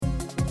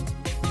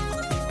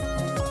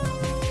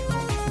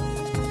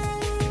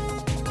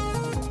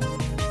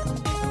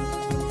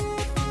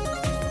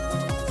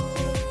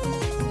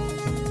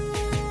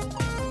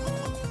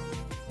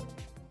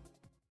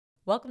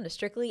Welcome to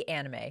Strictly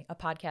Anime, a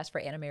podcast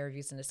for anime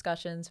reviews and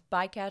discussions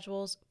by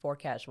casuals for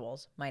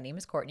casuals. My name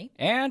is Courtney.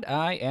 And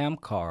I am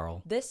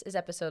Carl. This is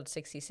episode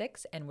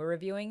 66, and we're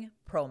reviewing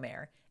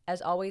Promare.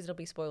 As always, it'll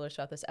be spoilers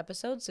throughout this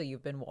episode, so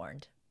you've been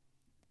warned.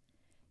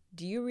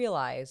 Do you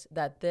realize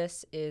that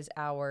this is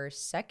our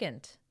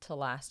second to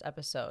last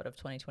episode of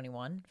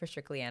 2021 for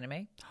Strictly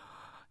Anime?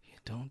 You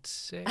don't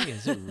say.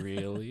 Is it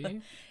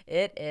really?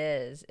 It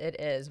is. It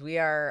is. We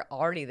are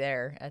already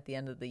there at the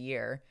end of the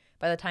year.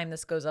 By the time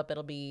this goes up,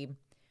 it'll be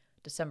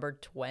December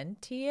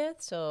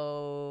 20th,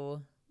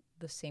 so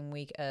the same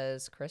week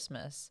as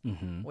Christmas,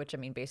 which, I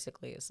mean,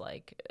 basically is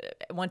like,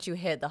 once you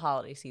hit the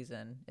holiday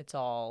season, it's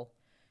all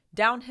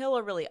downhill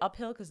or really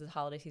uphill because the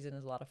holiday season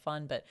is a lot of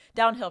fun, but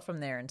downhill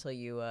from there until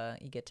you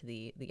get to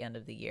the end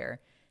of the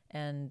year.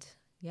 And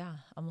yeah,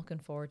 I'm looking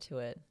forward to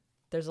it.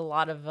 There's a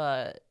lot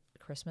of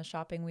Christmas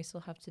shopping we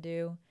still have to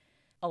do,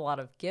 a lot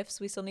of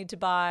gifts we still need to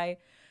buy.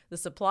 The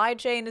supply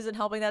chain isn't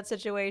helping that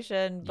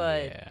situation,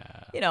 but,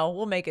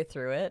 we'll make it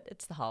through it.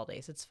 It's the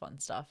holidays. It's fun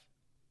stuff.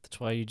 That's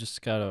why you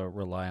just got to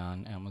rely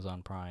on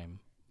Amazon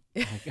Prime.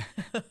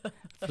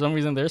 For some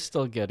reason, they're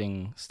still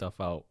getting stuff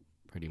out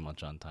pretty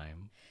much on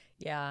time.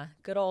 Yeah,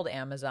 good old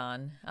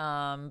Amazon.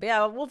 But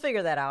yeah, we'll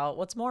figure that out.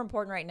 What's more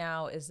important right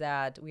now is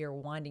that we are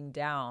winding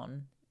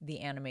down the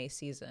anime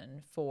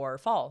season for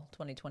fall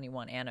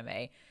 2021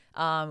 anime.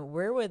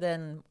 We're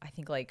within, I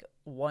think, like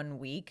 1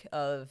 week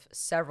of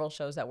several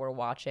shows that we're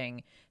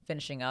watching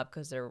finishing up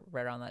because they're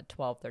right around that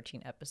 12,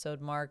 13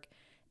 episode mark.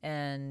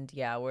 And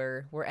yeah,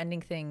 we're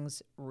ending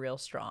things real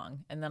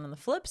strong. And then on the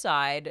flip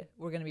side,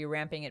 we're going to be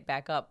ramping it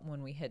back up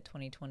when we hit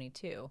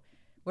 2022.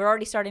 We're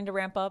already starting to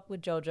ramp up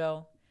with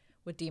JoJo,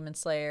 with Demon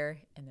Slayer,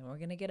 and then we're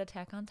going to get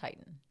Attack on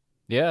Titan.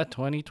 Yeah,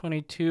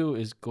 2022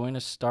 is going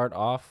to start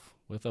off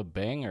with a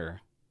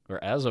banger,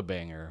 or as a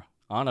banger,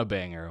 on a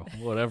banger,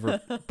 whatever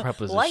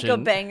preposition. Like a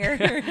banger.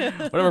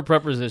 Whatever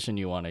preposition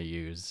you want to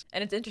use.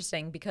 And it's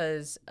interesting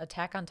because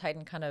Attack on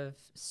Titan kind of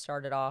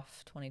started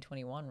off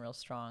 2021 real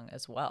strong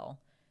as well.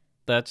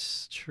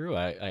 That's true.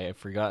 I had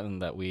forgotten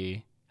that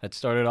we had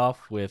started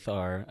off with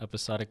our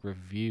episodic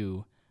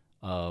review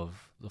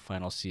of the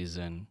final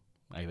season.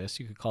 I guess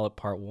you could call it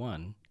part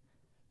 1.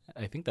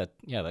 I think that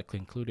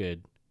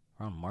concluded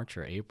around March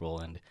or April.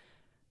 And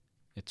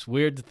it's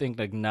weird to think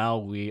like now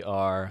we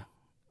are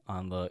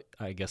on the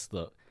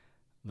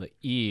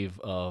eve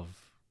of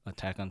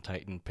Attack on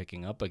Titan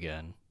picking up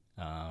again.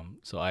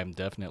 So I'm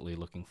definitely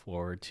looking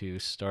forward to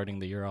starting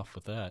the year off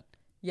with that.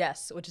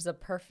 Yes, which is a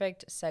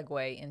perfect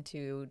segue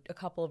into a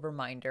couple of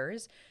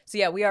reminders. So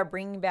yeah, we are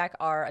bringing back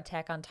our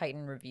Attack on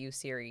Titan review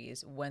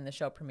series when the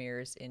show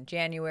premieres in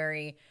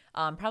January.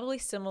 Probably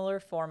similar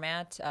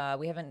format.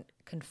 We haven't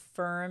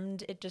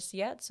confirmed it just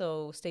yet,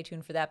 so stay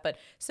tuned for that. But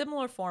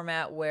similar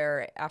format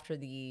where after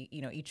the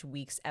each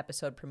week's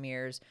episode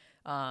premieres,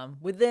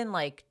 within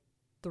like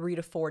 3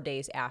 to 4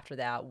 days after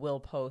that, we'll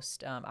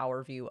post our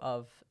review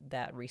of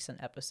that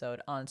recent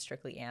episode on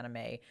Strictly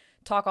Anime.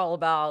 Talk all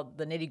about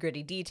the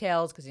nitty-gritty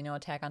details because,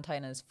 Attack on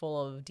Titan is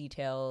full of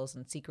details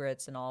and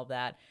secrets and all of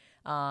that.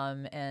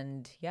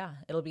 And yeah,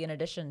 it'll be in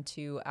addition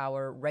to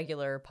our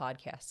regular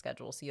podcast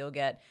schedule. So you'll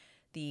get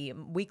the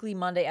weekly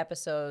Monday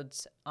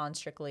episodes on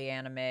Strictly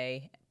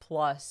Anime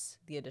plus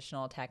the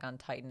additional Attack on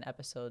Titan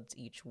episodes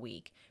each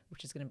week,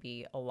 which is going to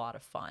be a lot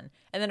of fun.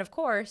 And then, of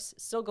course,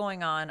 still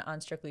going on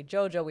Strictly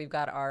JoJo, we've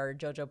got our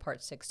JoJo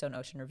Part 6 Stone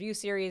Ocean review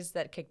series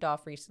that kicked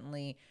off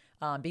recently,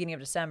 beginning of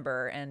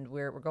December, and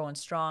we're going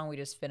strong. We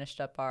just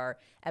finished up our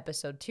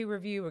episode 2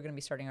 review. We're going to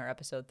be starting our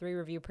episode 3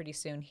 review pretty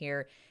soon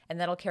here, and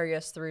that'll carry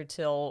us through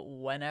till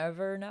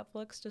whenever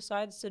Netflix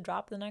decides to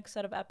drop the next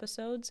set of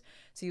episodes.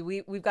 So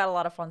we've got a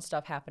lot of fun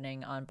stuff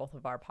happening on both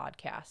of our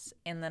podcasts.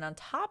 And then on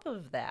top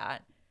of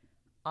that,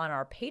 on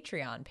our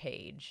Patreon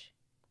page,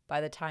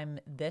 by the time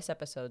this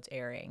episode's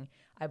airing,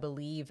 I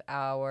believe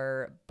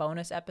our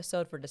bonus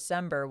episode for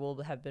December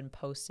will have been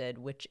posted,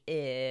 which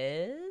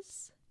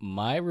is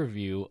my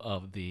review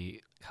of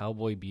the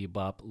Cowboy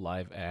Bebop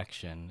live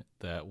action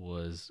that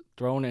was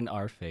thrown in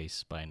our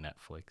face by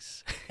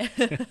Netflix.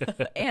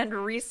 And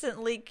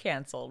recently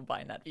canceled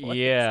by Netflix.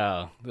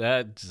 Yeah,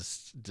 that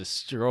just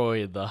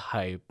destroyed the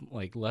hype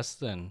like less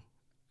than,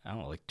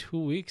 2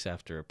 weeks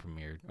after it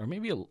premiered, or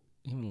maybe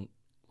even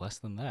less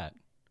than that.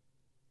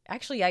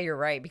 Actually, yeah, you're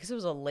right, because it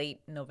was a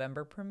late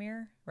November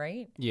premiere,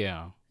 right?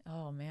 Yeah.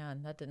 Oh,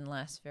 man, that didn't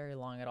last very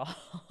long at all.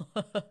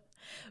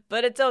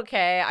 But it's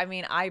okay. I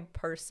mean, I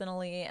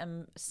personally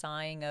am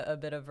sighing a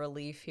bit of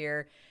relief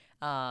here.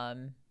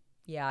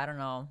 Yeah, I don't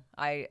know.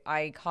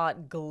 I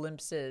caught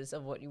glimpses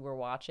of what you were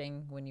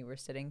watching when you were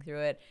sitting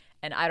through it,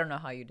 and I don't know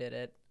how you did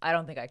it. I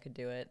don't think I could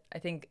do it. I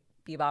think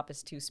Bebop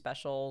is too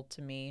special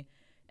to me,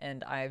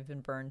 and I've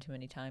been burned too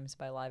many times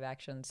by live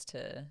actions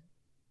to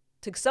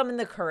summon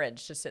the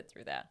courage to sit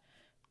through that.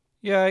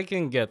 Yeah, I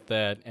can get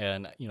that.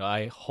 And,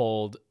 I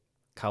hold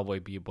Cowboy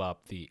Bebop,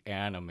 the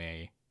anime.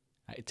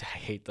 I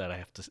hate that I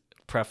have to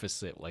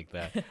preface it like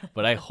that,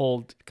 but I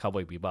hold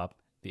Cowboy Bebop,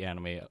 the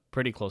anime,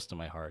 pretty close to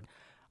my heart.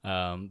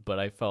 But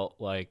I felt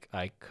like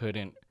I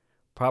couldn't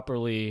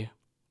properly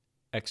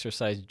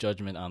exercise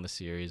judgment on the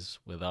series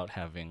without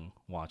having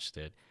watched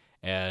it,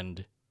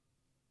 and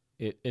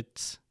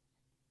it's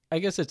I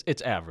guess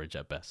it's average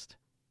at best,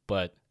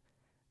 but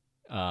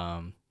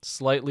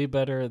slightly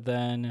better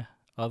than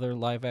other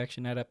live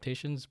action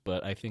adaptations.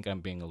 But I think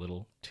I'm being a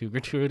little too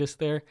gratuitous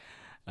there.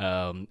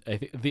 I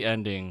think the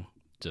ending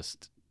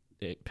just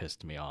it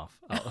pissed me off.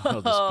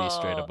 I'll just be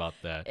straight Oh, about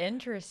that.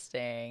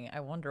 interesting. I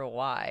wonder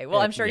why. Well,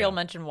 I'm sure you'll Yeah.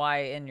 mention why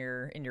in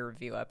your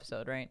review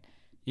episode, right?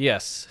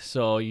 Yes.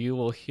 So you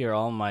will hear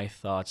all my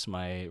thoughts,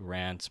 my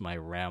rants, my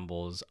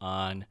rambles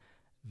on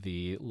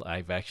the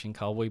live action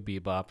Cowboy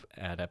Bebop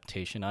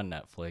adaptation on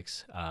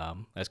Netflix.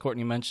 As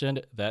Courtney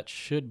mentioned, that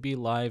should be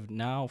live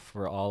now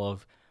for all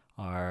of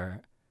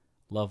our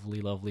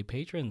lovely, lovely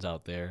patrons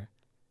out there.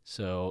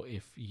 So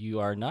if you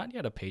are not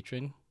yet a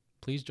patron,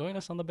 please join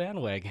us on the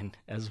bandwagon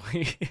as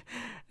we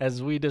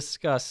as we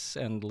discuss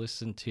and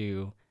listen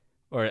to,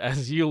 or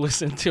as you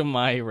listen to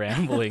my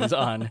ramblings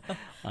on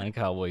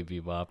Cowboy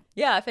Bebop.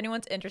 Yeah, if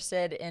anyone's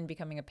interested in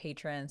becoming a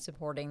patron,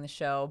 supporting the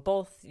show,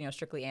 both,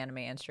 Strictly Anime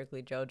and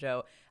Strictly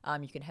JoJo,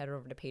 you can head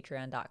over to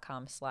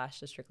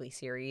patreon.com/the Strictly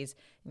series,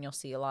 and you'll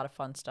see a lot of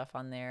fun stuff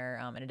on there.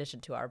 In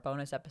addition to our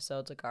bonus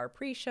episodes, like our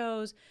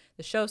pre-shows,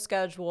 the show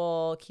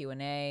schedule,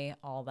 Q&A,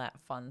 all that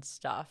fun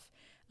stuff.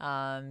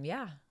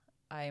 Yeah,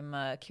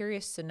 I'm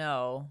curious to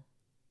know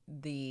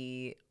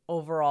the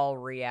overall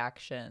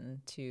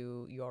reaction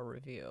to your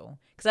review,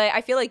 because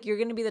I feel like you're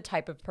going to be the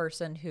type of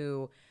person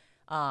who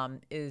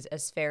is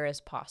as fair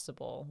as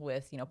possible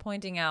with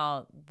pointing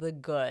out the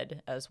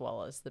good as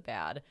well as the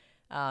bad.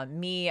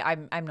 Me, I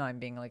know I'm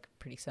being like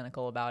pretty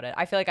cynical about it.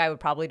 I feel like I would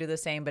probably do the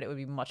same, but it would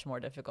be much more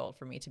difficult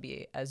for me to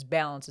be as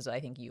balanced as I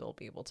think you'll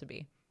be able to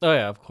be. Oh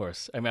yeah, of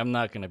course. I mean, I'm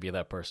not gonna be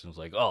that person who's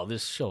like, "Oh,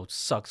 this show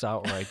sucks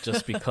outright,"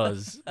 just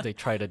because they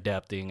tried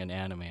adapting an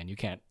anime, and you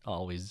can't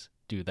always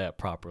do that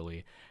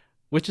properly,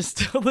 which is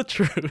still the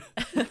truth.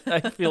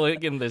 I feel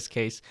like in this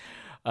case,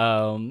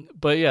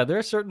 but yeah, there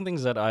are certain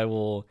things that I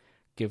will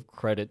give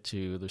credit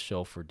to the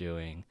show for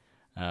doing.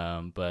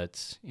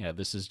 But yeah,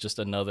 this is just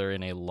another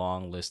in a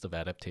long list of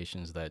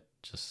adaptations that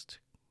just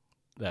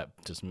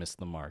missed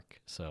the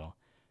mark. So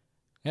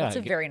That's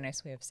yeah, a very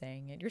nice way of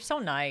saying it. You're so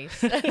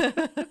nice.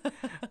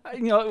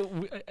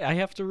 I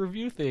have to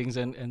review things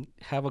and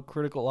have a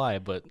critical eye,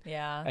 but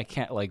Yeah. I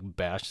can't like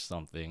bash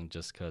something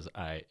just because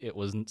it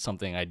wasn't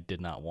something I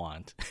did not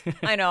want.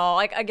 I know.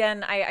 Like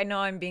again, I know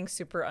I'm being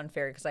super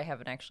unfair because I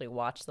haven't actually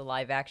watched the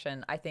live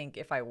action. I think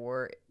if I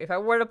were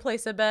to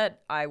place a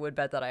bet, I would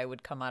bet that I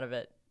would come out of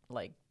it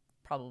like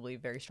probably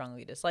very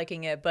strongly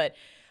disliking it. But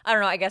I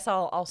don't know. I guess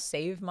I'll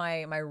save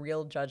my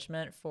real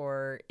judgment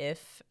for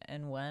if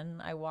and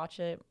when I watch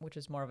it, which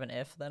is more of an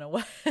if than a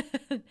when.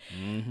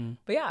 hmm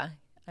But yeah,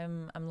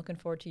 I'm looking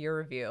forward to your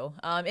review.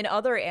 In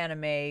other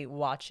anime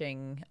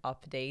watching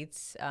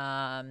updates,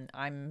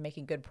 I'm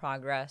making good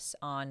progress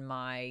on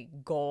my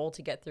goal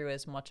to get through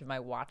as much of my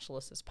watch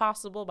list as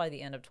possible by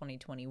the end of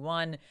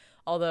 2021.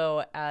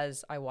 Although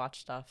as I watch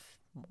stuff,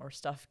 more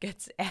stuff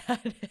gets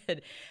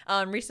added.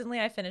 Recently,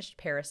 I finished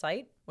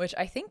Parasite, which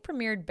I think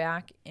premiered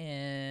back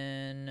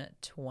in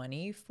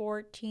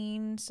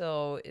 2014,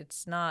 so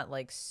it's not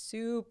like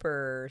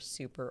super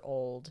super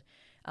old.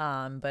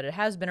 But it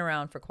has been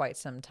around for quite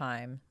some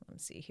time. Let me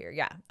see here.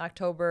 Yeah,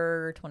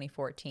 October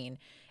 2014.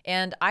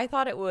 And I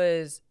thought it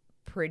was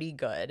pretty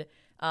good.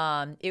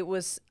 It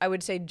was, I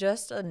would say,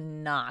 just a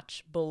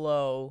notch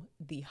below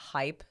the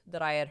hype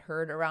that I had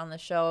heard around the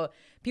show.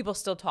 People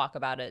still talk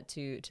about it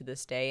to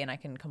this day, and I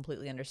can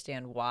completely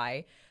understand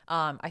why.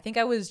 I think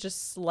I was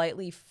just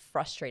slightly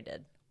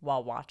frustrated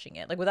while watching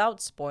it. Like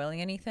without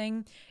spoiling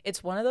anything,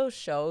 it's one of those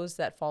shows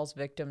that falls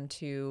victim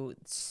to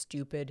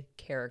stupid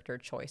character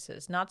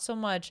choices. Not so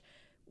much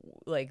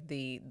like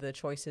the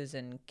choices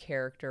in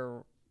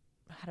character,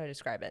 how do I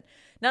describe it?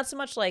 Not so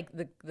much like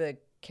the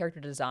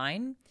character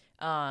design,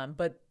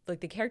 but like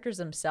the characters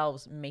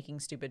themselves making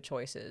stupid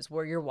choices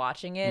where you're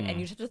watching it and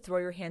you just have to throw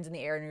your hands in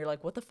the air and you're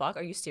like, what the fuck?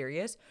 Are you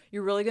serious?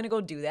 You're really gonna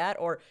go do that?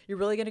 Or you're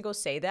really gonna go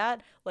say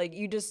that? Like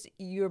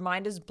your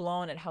mind is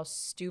blown at how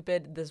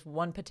stupid this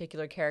one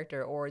particular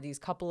character or these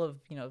couple of,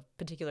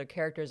 particular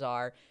characters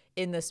are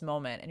in this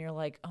moment. And you're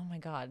like, oh my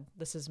God,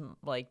 this is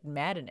like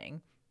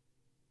maddening.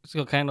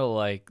 So kind of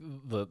like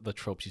the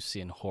tropes you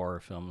see in horror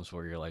films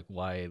where you're like,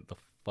 why the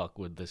fuck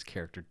would this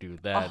character do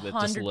A that? That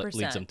just hundred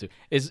leads them percent. to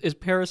is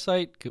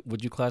Parasite?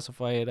 Would you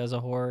classify it as a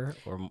horror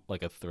or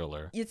like a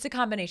thriller? It's a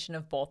combination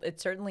of both.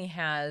 It certainly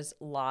has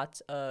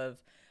lots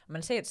of, I'm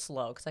going to say it's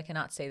slow because I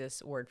cannot say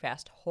this word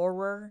fast,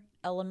 horror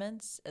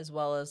elements, as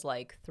well as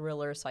like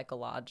thriller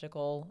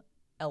psychological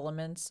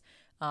elements.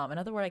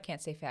 Another word I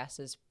can't say fast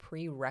is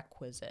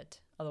prerequisite.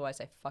 Otherwise,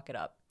 I fuck it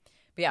up.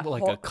 But yeah,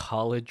 Like a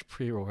college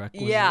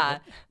prerequisite? yeah,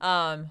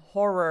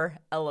 horror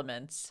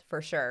elements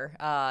for sure.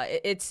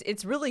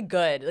 It's really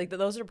good. Like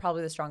those are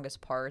probably the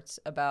strongest parts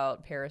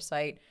about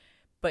Parasite.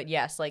 But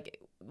yes, like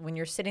when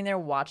you're sitting there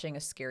watching a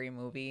scary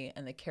movie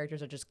and the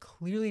characters are just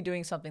clearly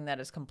doing something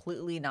that is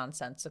completely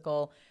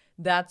nonsensical,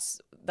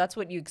 that's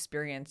what you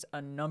experience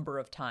a number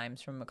of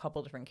times from a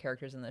couple different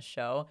characters in this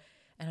show.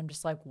 And I'm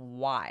just like,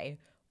 why?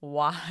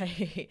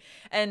 why.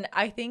 And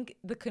I think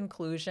the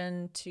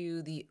conclusion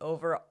to the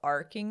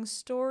overarching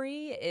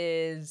story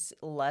is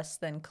less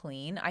than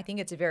clean. I think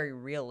it's a very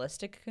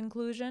realistic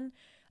conclusion,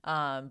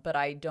 but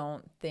I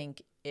don't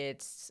think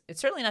it's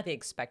certainly not the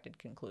expected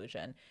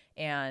conclusion,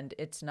 and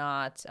it's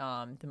not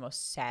the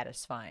most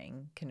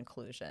satisfying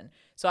conclusion.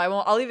 So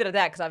I'll leave it at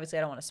that because obviously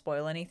I don't want to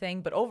spoil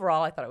anything. But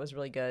overall, I thought it was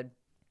really good.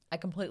 I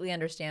completely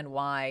understand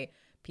why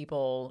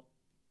people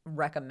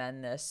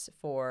recommend this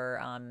for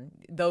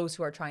those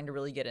who are trying to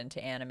really get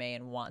into anime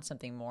and want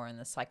something more in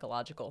the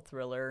psychological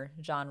thriller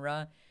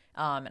genre.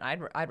 And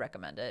I'd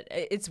recommend it.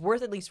 It's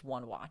worth at least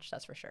one watch,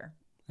 that's for sure.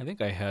 I think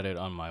I had it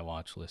on my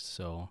watch list,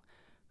 so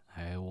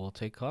I will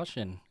take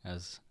caution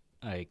as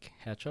I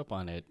catch up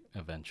on it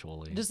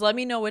eventually. Just let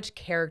me know which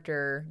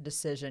character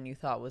decision you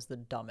thought was the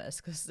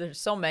dumbest, because there's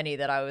so many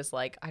that I was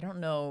like, I don't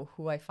know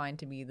who I find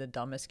to be the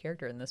dumbest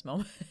character in this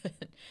moment.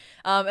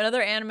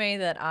 Another anime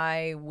that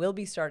I will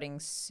be starting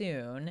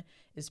soon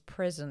is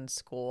Prison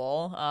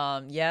School.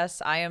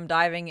 Yes, I am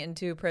diving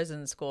into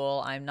Prison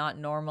School. I'm not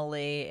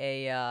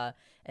normally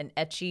an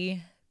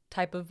ecchi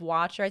type of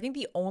watcher. I think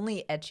the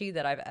only ecchi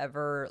that I've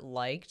ever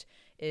liked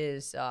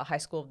is High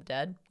School of the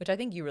Dead, which I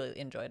think you really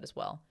enjoyed as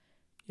well.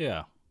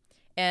 Yeah.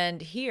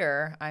 And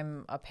here, I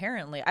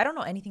don't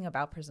know anything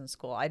about Prison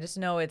School. I just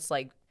know it's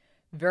like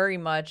very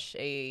much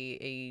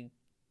a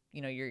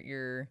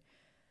your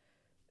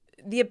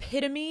the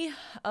epitome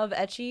of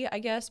ecchi, I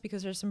guess,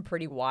 because there's some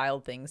pretty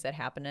wild things that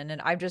happen in it.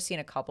 I've just seen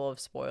a couple of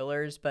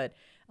spoilers, but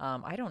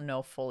I don't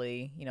know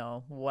fully,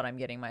 what I'm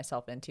getting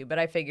myself into. But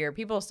I figure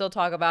people still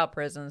talk about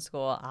Prison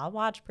School. I'll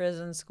watch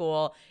Prison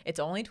School. It's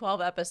only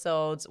 12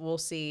 episodes. We'll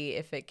see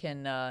if it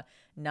can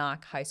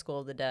knock High School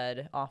of the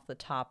Dead off the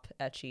top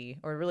ecchi,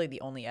 or really the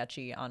only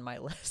ecchi on my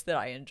list that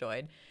I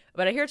enjoyed.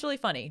 But I hear it's really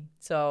funny,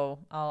 so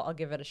I'll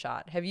give it a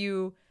shot. Have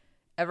you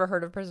ever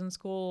heard of Prison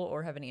School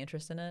or have any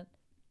interest in it?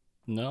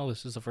 No,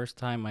 this is the first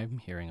time I'm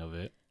hearing of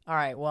it. All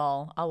right,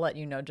 well, I'll let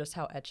you know just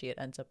how ecchi it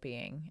ends up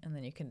being, and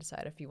then you can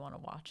decide if you want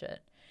to watch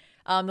it.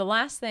 The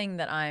last thing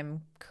that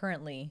I'm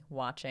currently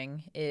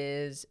watching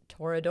is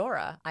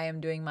Toradora. I am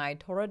doing my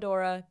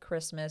Toradora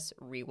Christmas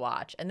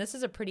rewatch, and this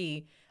is a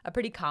pretty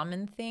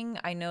common thing.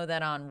 I know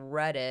that on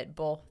Reddit,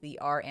 both the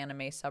R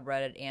Anime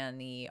subreddit and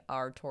the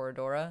R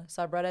Toradora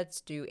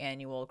subreddits do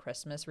annual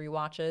Christmas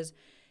rewatches,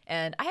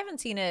 and I haven't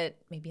seen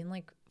it maybe in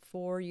like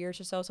 4 years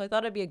or so. So I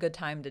thought it'd be a good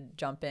time to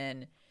jump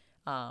in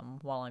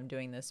while I'm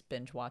doing this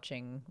binge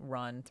watching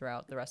run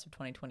throughout the rest of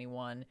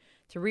 2021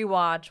 to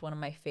rewatch one of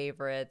my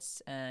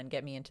favorites and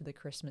get me into the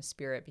Christmas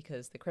spirit,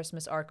 because the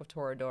Christmas arc of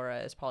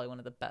Toradora is probably one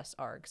of the best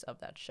arcs of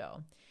that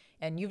show.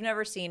 And you've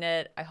never seen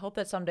it. I hope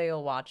that someday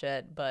you'll watch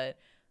it, but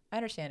I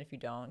understand if you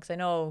don't, because I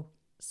know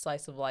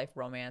slice of life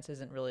romance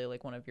isn't really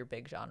like one of your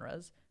big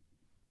genres.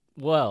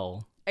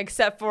 Well,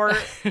 Except for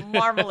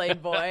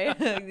Marmalade Boy,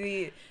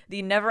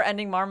 the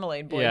never-ending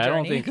Marmalade Boy yeah, journey.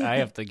 I don't think I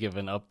have to give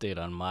an update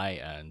on my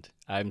end.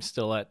 I'm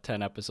still at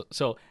 10 episodes.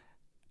 So,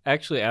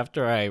 actually,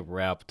 after I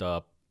wrapped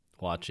up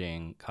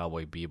watching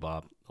Cowboy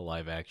Bebop, the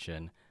live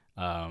action,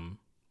 I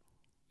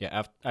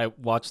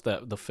watched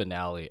the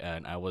finale,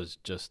 and I was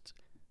just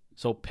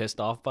so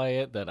pissed off by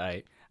it that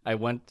I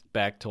went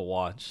back to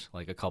watch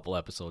like a couple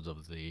episodes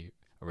of the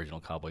original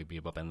Cowboy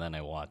Bebop, and then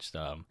I watched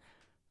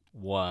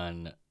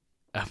one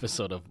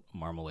episode of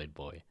Marmalade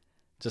Boy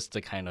just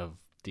to kind of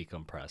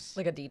decompress.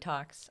 Like a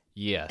detox.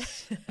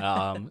 Yes.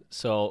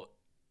 So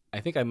I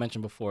think I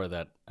mentioned before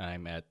that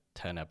I'm at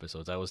 10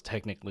 episodes. I was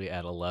technically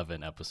at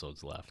 11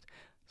 episodes left.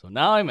 So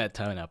now I'm at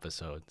 10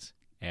 episodes,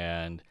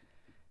 and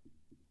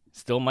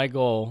still my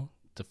goal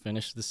to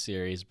finish the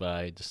series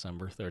by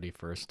December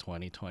 31st,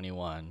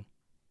 2021.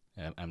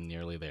 I'm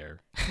nearly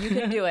there. You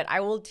can do it. I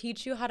will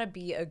teach you how to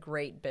be a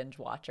great binge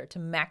watcher, to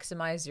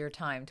maximize your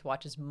time to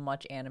watch as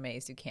much anime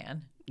as you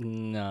can.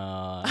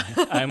 No,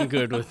 I'm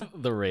good with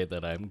the rate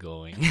that I'm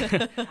going.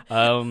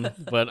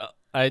 But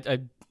I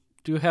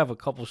do have a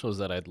couple shows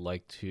that I'd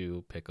like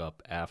to pick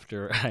up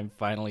after I'm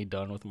finally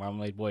done with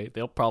Marmalade Boy.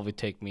 They'll probably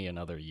take me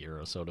another year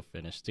or so to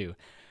finish too.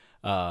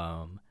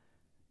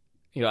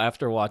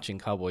 After watching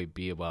Cowboy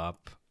Bebop,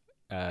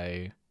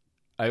 I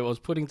was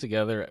putting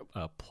together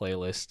a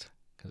playlist,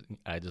 because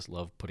I just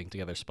love putting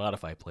together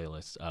Spotify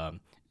playlists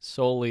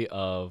solely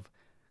of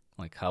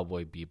like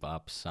Cowboy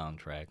Bebop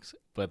soundtracks.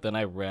 But then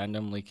I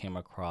randomly came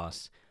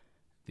across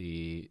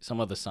some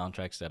of the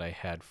soundtracks that I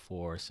had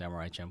for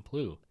Samurai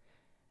Champloo,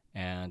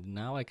 and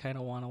now I kind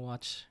of want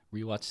to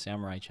rewatch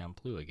Samurai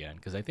Champloo again,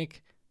 because I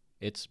think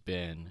it's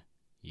been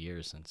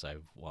years since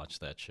I've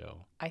watched that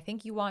show. I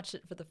think you watched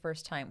it for the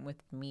first time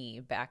with me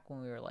back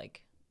when we were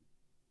like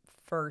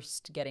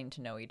first getting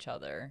to know each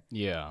other.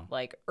 Yeah.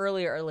 Like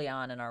early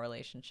on in our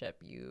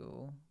relationship,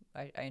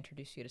 I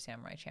introduced you to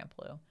Samurai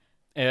Champloo.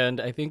 And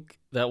I think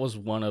that was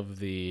one of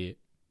the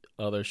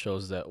other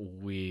shows that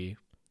we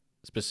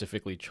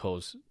specifically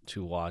chose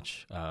to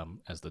watch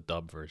as the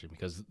dub version,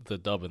 because the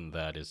dub in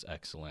that is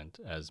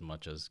excellent as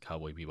much as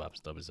Cowboy Bebop's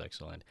dub is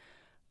excellent.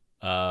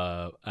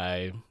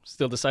 I'm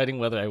still deciding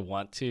whether I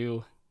want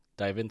to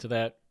dive into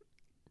that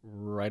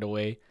right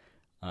away.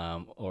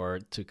 or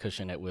to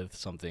cushion it with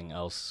something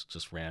else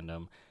just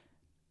random.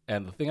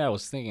 And the thing I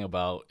was thinking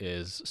about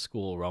is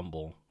School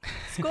Rumble.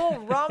 School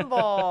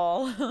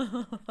Rumble.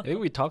 I think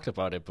we talked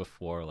about it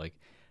before. Like,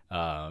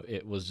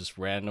 it was just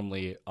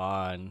randomly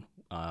on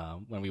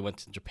when we went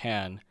to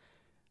Japan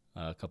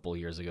a couple of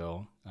years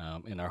ago.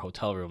 In our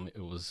hotel room,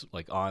 it was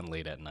like on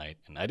late at night,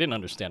 and I didn't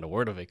understand a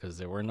word of it because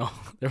there were no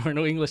there were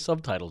no English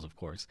subtitles, of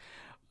course.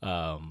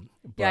 Yeah, I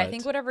But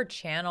think whatever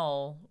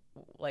channel,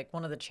 like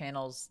one of the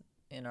channels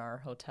in our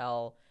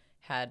hotel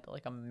had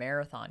like a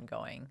marathon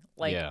going.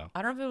 Like, yeah,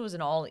 I don't know if it was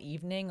an all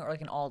evening or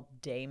like an all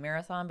day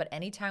marathon, but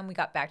anytime we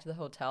got back to the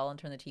hotel and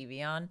turned the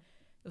TV on, it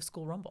was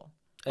School Rumble.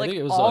 I Like think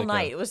it was all like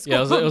night, a it was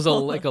yeah, School it was a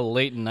Rumble. like a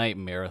late night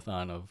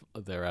marathon of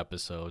their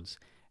episodes,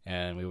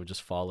 and we would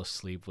just fall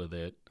asleep with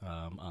it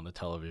on the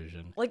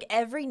television. Like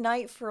every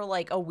night for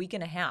like a week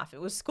and a half,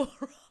 it was School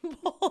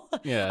Rumble.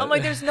 I'm like, Yeah,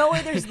 there's no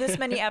way there's this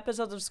many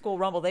episodes of School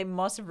Rumble. They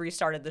must have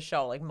restarted the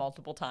show like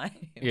multiple times.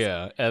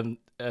 yeah, and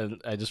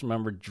I just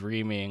remember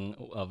dreaming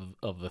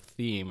of the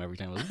theme every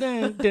time it was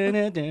dun, dun,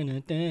 dun, dun,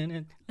 dun, dun,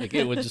 dun. Like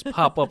it would just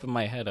pop up in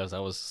my head as I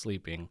was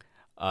sleeping.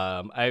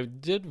 I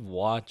did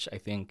watch, I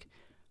think,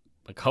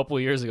 a couple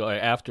years ago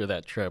after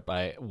that trip.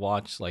 I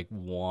watched like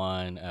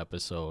one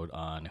episode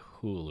on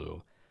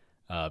Hulu,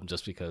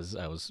 just because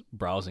I was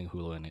browsing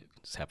Hulu and it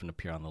just happened to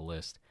appear on the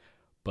list.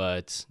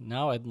 But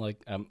now I'm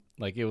like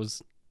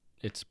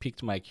it's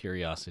piqued my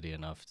curiosity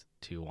enough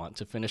to want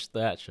to finish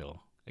that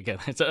show. Again,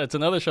 it's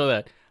another show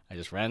that I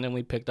just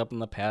randomly picked up in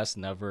the past,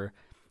 never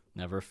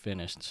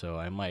finished. So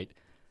I might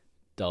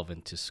delve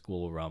into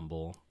School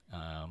Rumble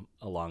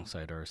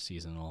alongside our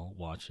seasonal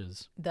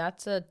watches.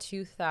 That's a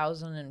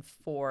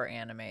 2004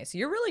 anime. So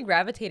you're really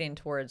gravitating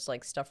towards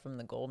like stuff from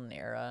the golden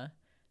era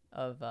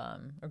of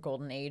or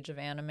golden age of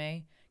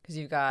anime because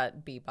you've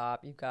got Bebop,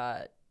 you've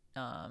got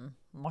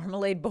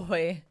Marmalade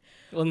Boy.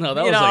 Well, no,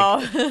 that You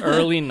was know, like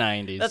early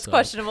 '90s. that's So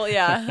questionable.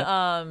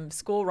 Yeah.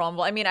 School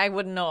Rumble. I mean, I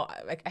wouldn't know.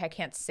 I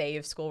can't say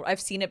if School. I've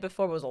seen it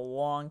before. But it was a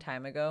long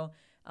time ago.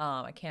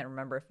 I can't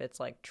remember if it's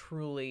like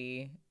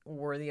truly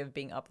worthy of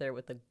being up there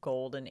with the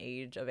golden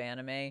age of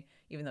anime,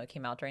 even though it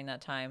came out during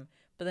that time.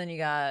 But then you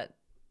got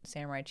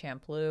Samurai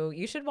Champloo.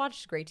 You should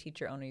watch Great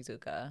Teacher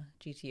Onizuka,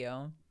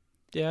 GTO.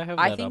 yeah, I have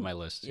I that on think my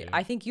list too.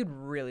 I think you'd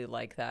really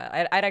like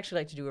that. I'd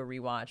actually like to do a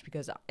rewatch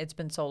because it's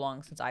been so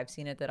long since I've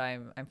seen it that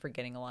I'm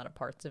forgetting a lot of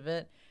parts of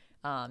it.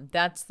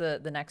 That's the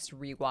next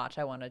rewatch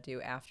I want to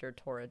do after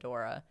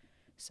Toradora.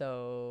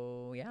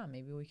 So yeah,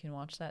 maybe we can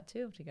watch that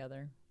too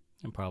together.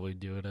 And probably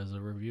do it as a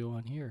review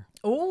on here.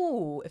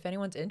 Oh, if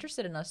anyone's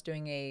interested in us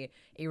doing a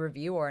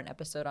review or an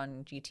episode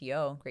on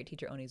GTO, Great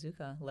Teacher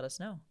Onizuka, let us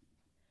know.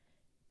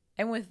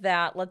 And with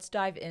that, let's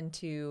dive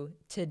into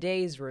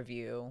today's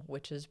review,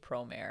 which is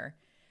Promare.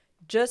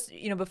 Just,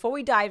 before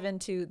we dive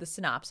into the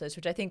synopsis,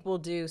 which I think we'll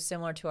do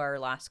similar to our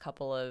last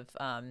couple of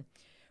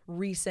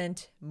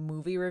recent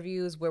movie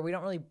reviews where we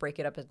don't really break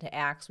it up into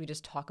acts, we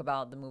just talk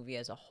about the movie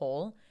as a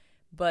whole.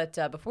 But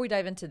before we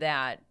dive into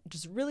that,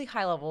 just really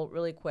high level,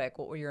 really quick,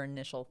 what were your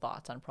initial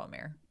thoughts on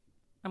Promare?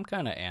 I'm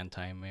kind of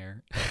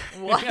anti-mayor.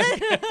 What?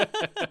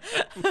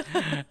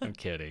 I'm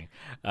kidding.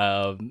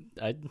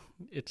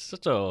 It's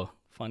such a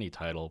funny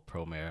title,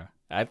 Promare.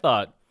 I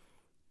thought,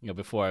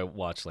 before I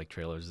watched like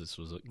trailers, this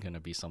was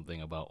gonna be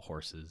something about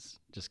horses,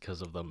 just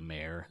because of the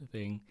mare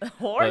thing.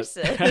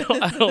 Horses.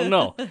 But I don't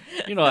know.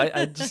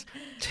 I just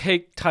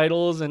take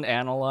titles and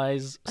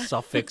analyze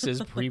suffixes,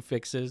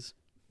 prefixes.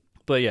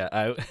 But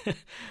yeah,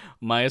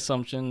 my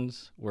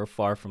assumptions were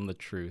far from the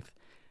truth.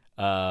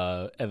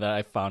 And then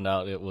I found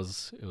out it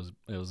was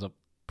a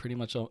pretty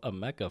much a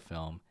mecha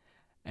film,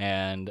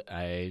 and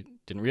I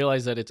didn't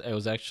realize that it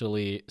was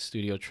actually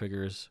Studio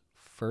Trigger's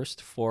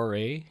first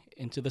foray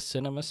into the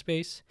cinema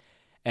space.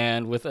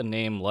 And with a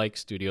name like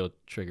Studio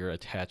Trigger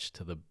attached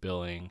to the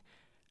billing,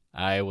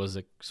 I was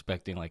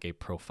expecting like a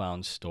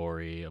profound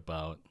story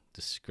about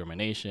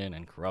discrimination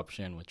and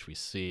corruption, which we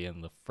see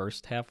in the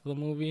first half of the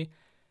movie.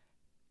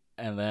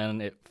 And then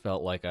it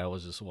felt like I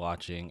was just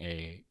watching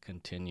a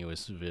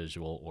continuous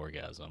visual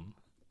orgasm.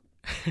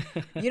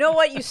 You know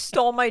what? You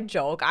stole my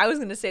joke. I was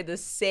going to say the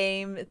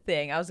same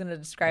thing. I was going to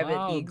describe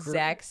it the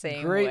exact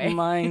same great way.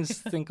 minds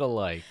think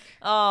alike.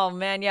 Oh,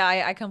 man. Yeah,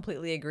 I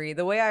completely agree.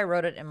 The way I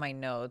wrote it in my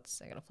notes,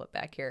 I got to flip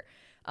back here,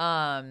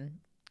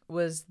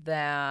 was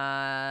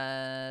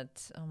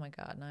that, oh my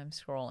God, now I'm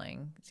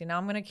scrolling. See, now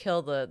I'm going to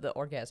kill the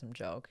orgasm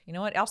joke. You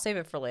know what? I'll save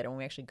it for later when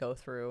we actually go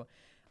through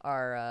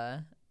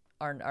our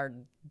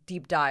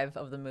deep dive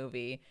of the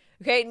movie.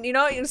 Okay,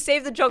 you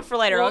save the joke for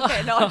later.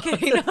 Okay, no, I'm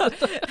kidding. No.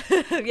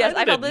 Yes,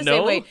 I felt the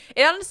same way.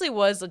 It honestly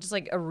was just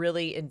like a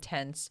really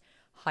intense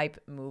hype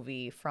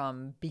movie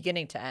from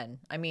beginning to end.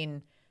 I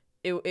mean,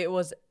 it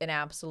was an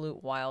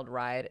absolute wild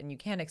ride, and you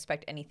can't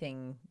expect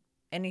anything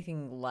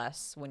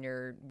less when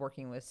you're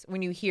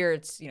when you hear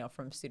it's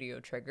from Studio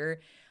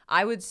Trigger.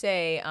 I would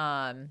say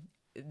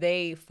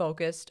they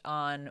focused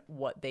on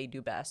what they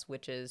do best,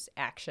 which is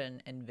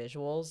action and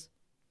visuals.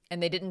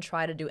 and they didn't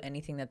try to do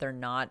anything that they're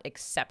not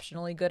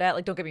exceptionally good at.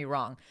 Like, don't get me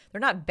wrong,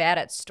 they're not bad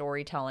at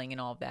storytelling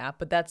and all of that,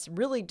 but that's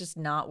really just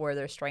not where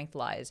their strength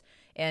lies.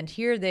 And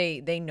here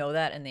they know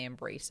that and they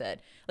embrace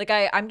it. Like,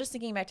 I'm just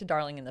thinking back to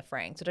Darling in the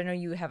Franxx, which I know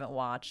you haven't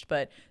watched,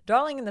 but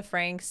Darling in the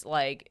Franxx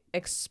like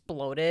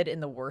exploded in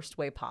the worst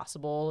way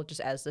possible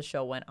just as the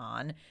show went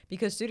on,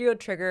 because Studio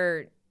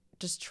Trigger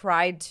just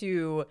tried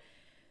to,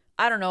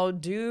 I don't know,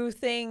 do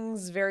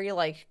things very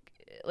like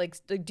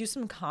do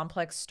some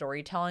complex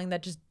storytelling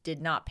that just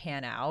did not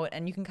pan out.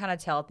 And you can kind of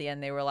tell at the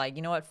end they were like,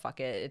 you know what,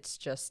 fuck it, it's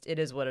just, it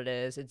is what it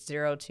is. It's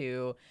Zero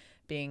to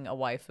being a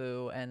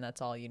waifu, and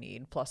that's all you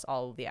need, plus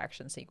all of the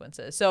action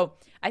sequences. So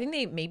I think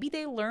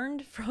they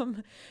learned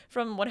from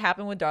what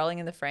happened with Darling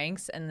in the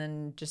Franxx, and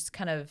then just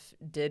kind of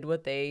did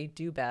what they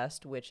do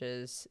best, which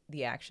is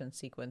the action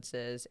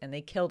sequences, and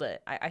they killed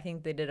it. I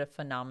think they did a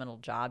phenomenal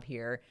job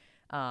here.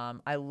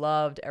 I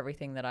loved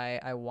everything that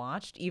I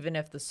watched, even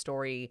if the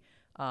story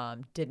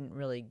didn't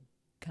really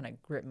kind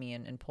of grip me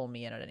and pull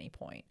me in at any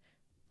point.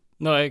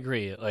 No, I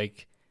agree.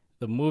 Like,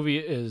 the movie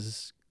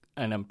is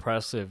an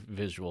impressive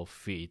visual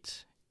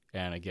feat.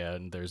 And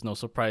again, there's no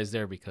surprise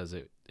there because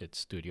it's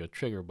Studio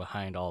Trigger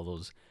behind all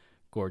those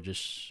gorgeous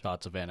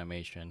shots of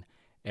animation.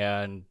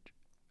 And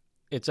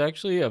it's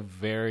actually a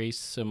very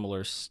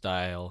similar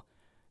style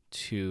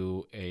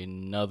to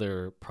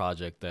another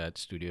project that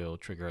Studio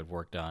Trigger had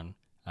worked on,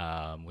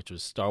 which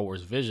was Star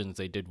Wars Visions.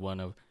 They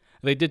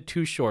did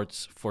two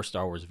shorts for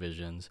Star Wars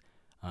Visions.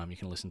 You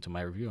can listen to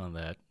my review on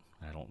that.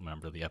 I don't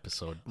remember the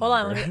episode. Hold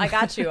on, I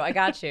got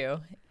you.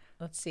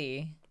 Let's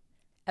see.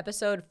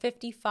 Episode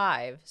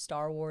 55,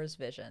 Star Wars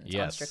Visions,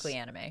 on Strictly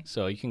Anime.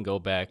 So you can go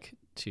back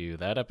to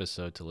that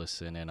episode to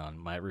listen in on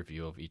my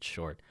review of each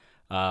short.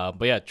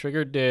 But yeah,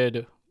 Trigger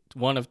did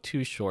one of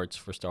two shorts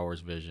for Star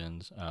Wars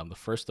Visions, the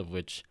first of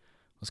which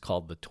was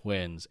called The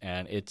Twins,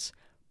 and it's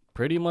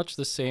pretty much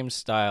the same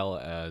style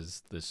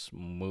as this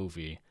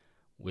movie,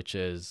 which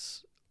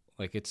is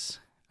like,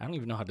 I don't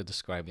even know how to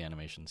describe the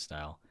animation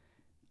style.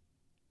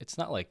 It's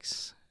not like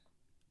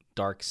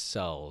dark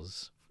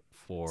cells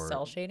for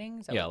cell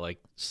shading. Like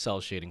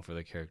cell shading for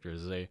the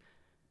characters.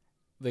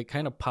 They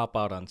kind of pop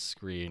out on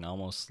screen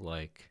almost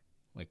like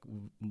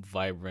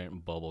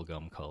vibrant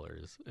bubblegum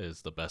colors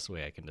is the best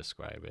way I can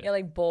describe it. Yeah,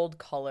 like bold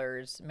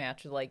colors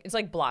match with, like, it's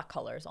like block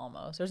colors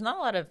almost. There's not a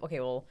lot of,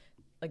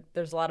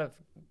 there's a lot of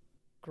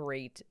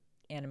great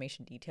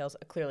animation details.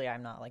 Clearly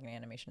I'm not like an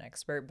animation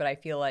expert, but I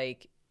feel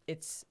like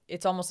it's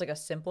almost like a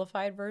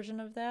simplified version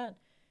of that.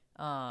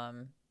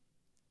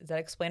 Does that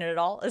explain it at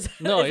all? Is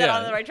that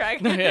on the right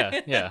track? No,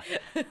 yeah.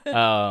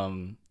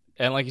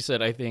 And like you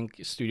said, I think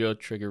Studio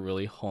Trigger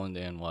really honed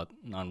in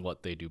on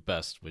what they do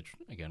best, which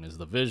again is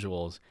the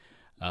visuals.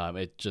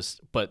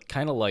 But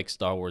kind of like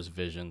Star Wars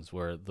Visions,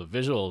 where the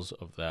visuals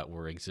of that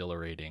were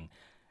exhilarating.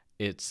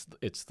 It's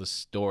the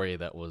story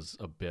that was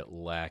a bit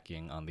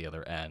lacking on the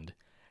other end.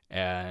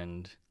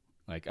 And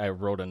like, I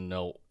wrote a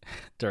note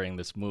during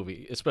this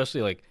movie,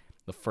 especially like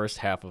the first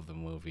half of the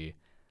movie.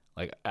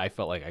 Like, I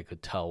felt like I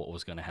could tell what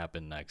was going to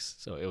happen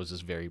next. So it was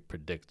just very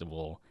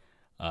predictable.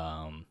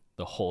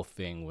 The whole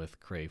thing with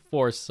Cray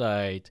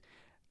Forsyth,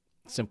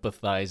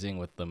 sympathizing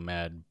with the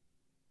Mad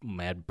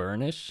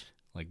Burnish,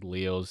 like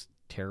Leo's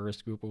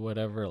terrorist group or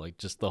whatever, like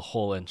just the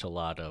whole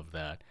enchilada of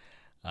that.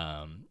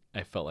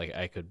 I felt like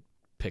I could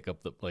pick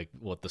up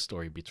what the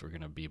story beats were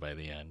going to be by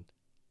the end.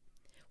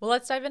 Well,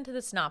 let's dive into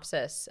the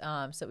synopsis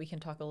so that we can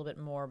talk a little bit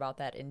more about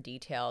that in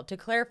detail. To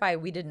clarify,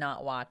 we did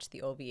not watch the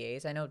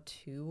OVAs. I know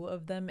 2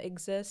 of them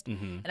exist,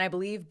 and I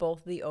believe both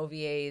of the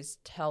OVAs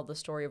tell the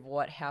story of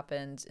what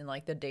happens in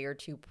like the day or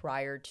two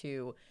prior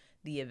to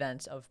the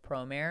events of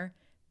Promare.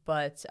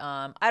 But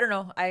I don't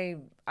know.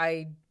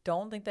 I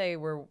don't think they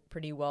were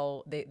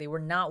they were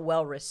not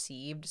well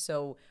received,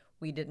 so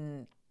we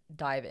didn't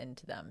dive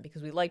into them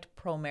because we liked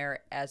Promare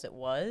as it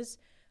was,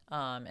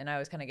 and I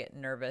was kind of getting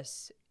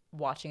nervous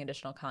watching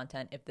additional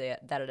content if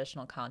that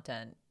additional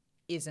content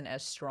isn't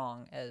as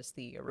strong as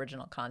the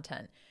original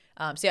content.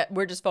 So yeah,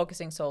 we're just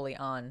focusing solely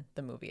on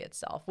the movie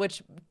itself,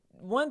 which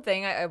one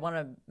thing I want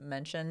to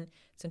mention,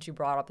 since you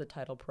brought up the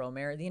title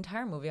Promare, the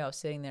entire movie I was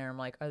sitting there, I'm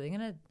like, are they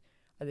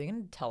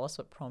gonna tell us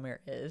what Promare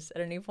is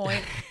at any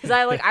point? Because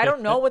I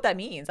don't know what that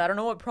means. I don't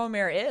know what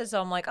Promare is.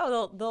 So I'm like,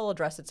 oh, they'll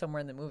address it somewhere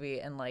in the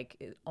movie, and like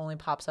it only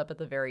pops up at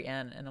the very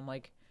end, and I'm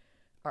like,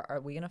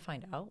 Are we going to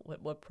find out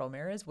what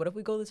Promare is? What if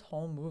we go this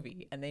whole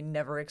movie and they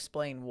never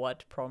explain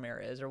what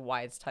Promare is or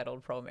why it's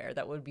titled Promare?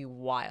 That would be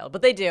wild.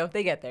 But they do.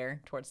 They get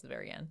there towards the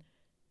very end.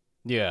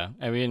 Yeah.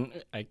 I mean,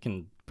 I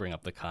can bring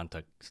up the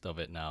context of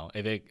it now.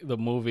 I think the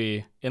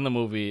movie,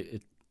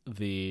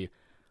 the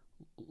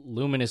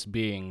luminous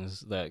beings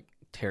that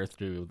tear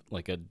through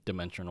like a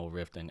dimensional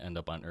rift and end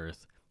up on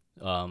Earth,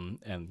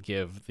 and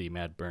give the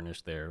Mad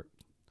Burnish their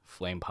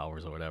flame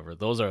powers or whatever,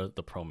 those are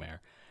the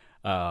Promare.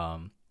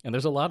 And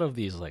there's a lot of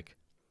these like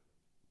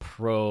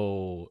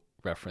pro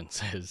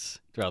references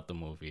throughout the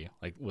movie,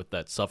 like with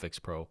that suffix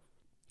pro.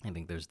 I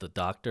think there's the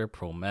Doctor,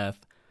 Prometh,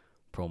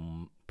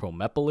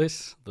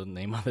 Promepolis, the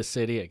name of the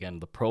city. Again,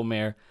 the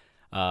Promare.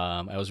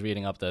 I was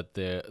reading up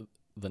that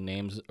the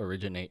names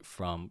originate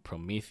from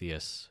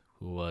Prometheus,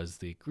 who was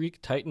the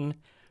Greek titan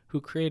who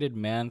created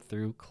man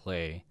through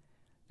clay.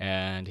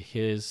 And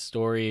his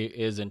story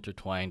is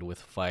intertwined with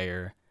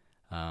fire.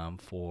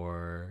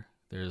 For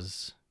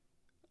there's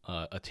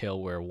a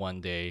tale where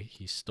one day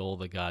he stole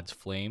the gods'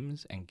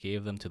 flames and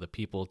gave them to the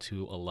people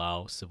to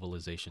allow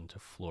civilization to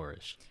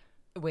flourish.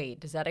 Wait,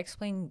 does that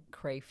explain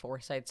Cray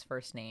Foresight's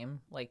first name?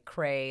 Like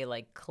Cray,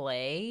 like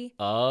clay?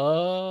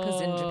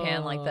 Because in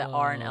Japan, like the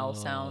R and L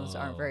sounds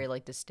aren't very Oh,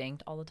 like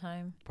distinct all the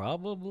time.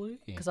 probably.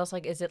 Because I was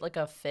like, is it like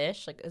a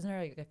fish? Like, isn't there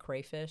like a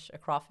crayfish, a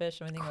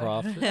crawfish, or anything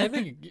Crawfish. I like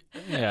think,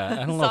 yeah,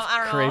 I don't So, know if I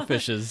don't know.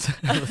 crayfish is.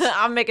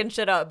 I'm making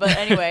shit up. But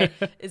anyway,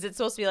 is it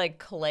supposed to be like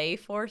clay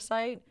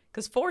foresight?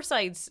 Because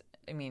foresight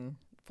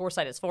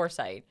is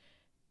foresight.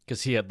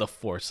 Because he had the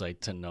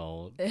foresight to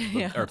know the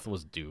Yeah. Earth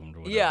was doomed. Or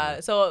whatever. Yeah.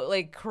 So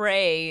like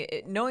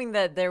Cray, knowing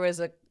that there was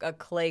a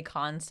clay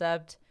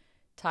concept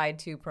tied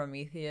to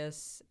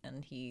Prometheus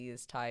and he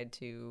is tied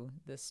to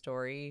this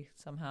story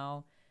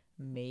somehow,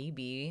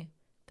 maybe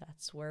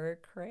that's where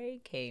Cray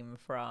came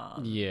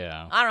from.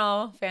 Yeah. I don't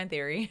know, fan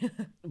theory.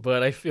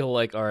 But I feel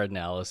like our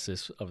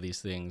analysis of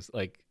these things,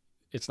 like,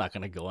 it's not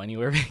going to go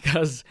anywhere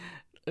because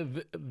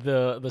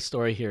the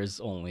story here is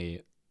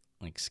only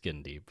like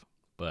skin deep.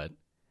 But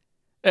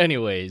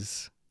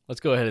anyways, let's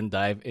go ahead and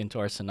dive into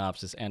our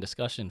synopsis and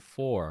discussion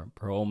for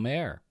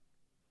Promare.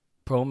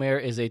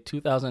 Promare is a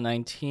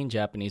 2019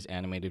 Japanese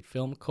animated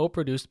film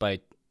co-produced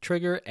by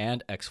Trigger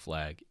and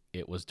X-Flag.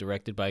 It was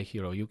directed by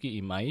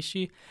Hiroyuki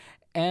Imaishi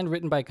and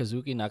written by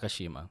Kazuki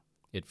Nakashima.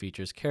 It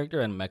features character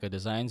and mecha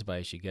designs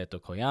by Shigeto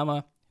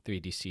Koyama,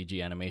 3D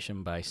CG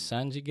animation by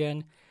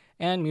Sanjigen,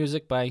 and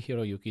music by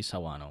Hiroyuki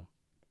Sawano.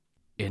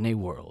 In a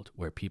world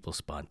where people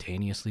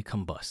spontaneously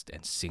combust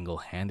and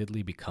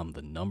single-handedly become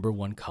the number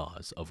one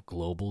cause of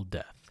global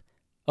death,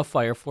 a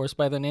fire force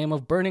by the name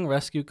of Burning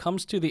Rescue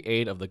comes to the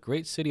aid of the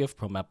great city of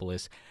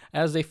Promepolis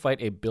as they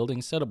fight a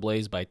building set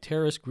ablaze by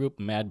terrorist group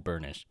Mad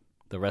Burnish.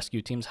 The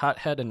rescue team's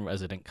hothead and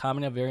resident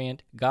Kamina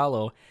variant,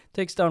 Gallo,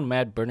 takes down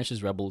Mad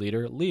Burnish's rebel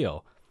leader,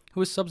 Leo,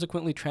 who is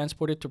subsequently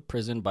transported to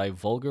prison by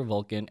Vulgar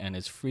Vulcan and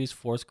his Freeze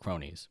Force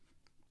cronies.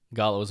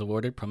 Gallo is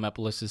awarded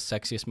Promepolis'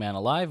 Sexiest Man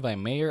Alive by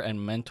mayor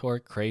and mentor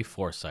Cray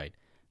Foresight.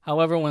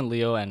 However, when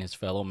Leo and his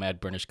fellow Mad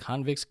Burnish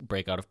convicts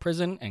break out of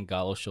prison and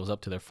Gallo shows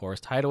up to their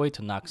forest hideaway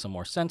to knock some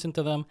more sense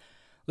into them,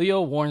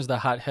 Leo warns the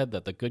hothead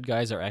that the good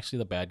guys are actually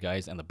the bad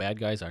guys and the bad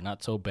guys are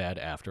not so bad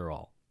after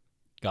all.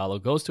 Gallo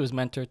goes to his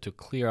mentor to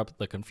clear up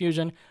the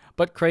confusion,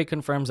 but Cray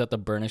confirms that the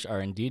Burnish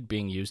are indeed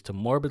being used to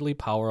morbidly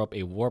power up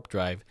a warp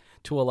drive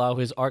to allow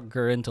his Arc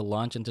Gurren to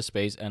launch into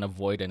space and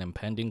avoid an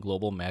impending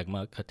global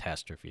magma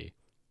catastrophe.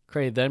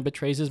 Cray then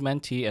betrays his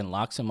mentee and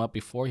locks him up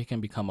before he can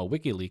become a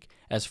WikiLeak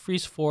as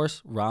Freeze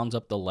Force rounds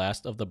up the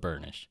last of the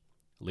Burnish.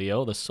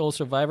 Leo, the sole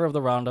survivor of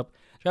the roundup,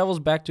 travels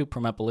back to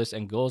Promepolis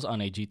and goes on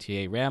a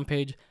GTA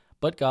rampage,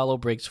 but Gallo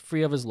breaks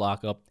free of his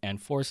lockup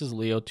and forces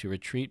Leo to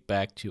retreat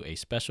back to a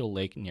special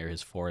lake near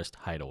his forest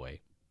hideaway.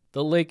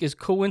 The lake is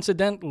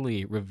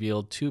coincidentally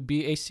revealed to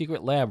be a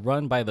secret lab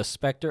run by the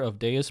Spectre of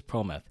Deus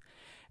Prometh,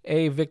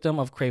 a victim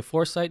of Cray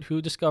Foresight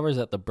who discovers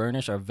that the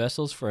Burnish are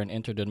vessels for an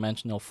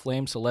interdimensional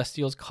flame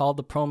celestials called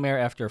the Promare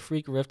after a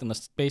freak rift in the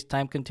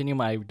space-time continuum.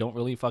 I don't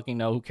really fucking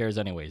know, who cares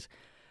anyways.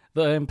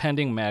 The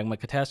impending magma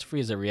catastrophe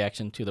is a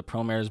reaction to the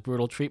Promare's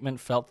brutal treatment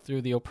felt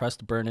through the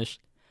oppressed Burnish,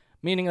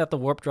 meaning that the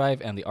warp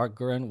drive and the Arc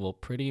Gurren will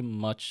pretty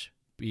much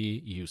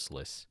be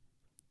useless.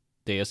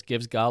 Deus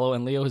gives Gallo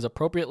and Leo his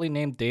appropriately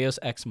named Deus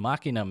Ex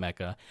Machina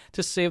mecha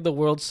to save the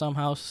world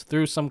somehow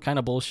through some kind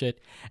of bullshit,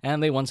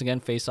 and they once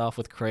again face off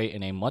with Cray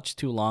in a much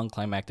too long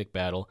climactic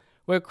battle,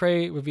 where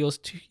Cray reveals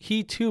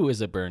he too is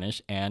a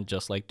Burnish, and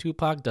just like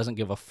Tupac, doesn't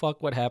give a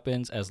fuck what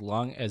happens as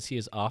long as he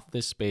is off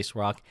this space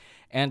rock,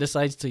 and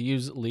decides to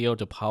use Leo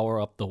to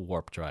power up the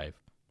warp drive.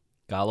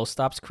 Gallo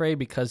stops Cray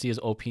because he is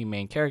OP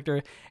main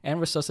character, and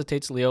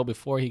resuscitates Leo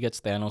before he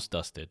gets Thanos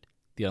dusted.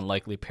 The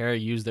unlikely pair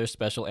use their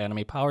special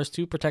anime powers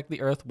to protect the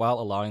Earth while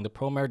allowing the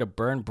Promare to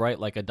burn bright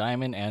like a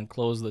diamond and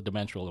close the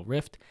dimensional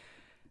rift,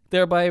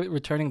 thereby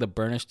returning the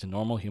Burnish to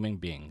normal human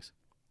beings.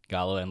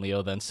 Gallo and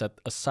Leo then set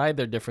aside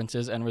their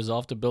differences and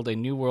resolve to build a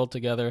new world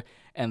together,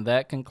 and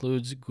that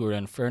concludes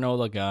Gurenferno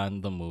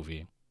Lagan, the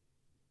movie.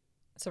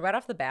 So right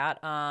off the bat,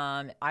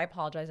 I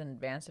apologize in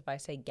advance if I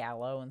say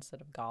Gallo instead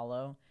of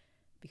Gallo,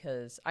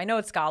 because I know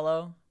it's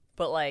Gallo,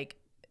 but like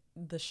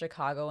the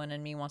Chicagoan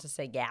in me wants to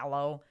say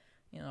Gallo.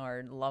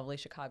 Our lovely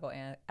Chicago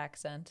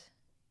accent,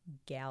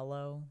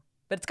 Gallo.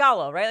 But it's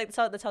Gallo, right? Like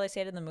that's how they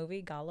say it in the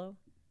movie, Gallo.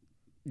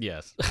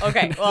 Yes.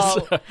 Okay,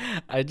 well, So,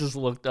 I just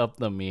looked up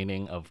the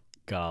meaning of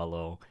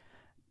Gallo,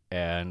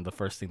 and the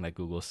first thing that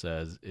Google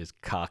says is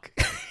cock.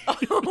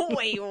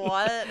 wait,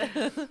 what?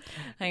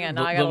 Hang on,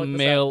 now I gotta the look this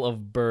male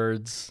of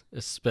birds,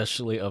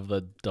 especially of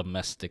the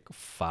domestic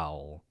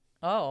fowl.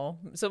 up. Oh,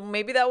 so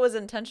maybe that was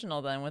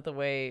intentional then, with the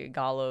way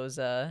Gallo's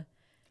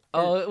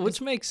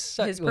Which makes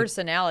sense. his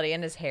personality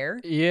and his hair.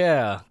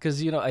 Yeah,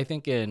 because I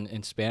think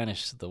in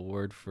Spanish the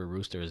word for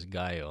rooster is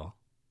gallo.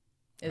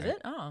 Is Right.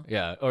 it? Oh,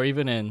 Yeah, or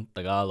even in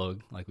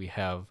Tagalog, like we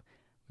have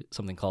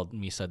something called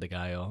Misa de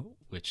Gallo,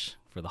 which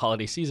for the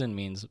holiday season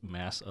means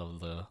Mass of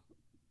the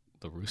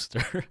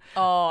Rooster.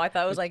 Oh, I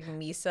thought it was like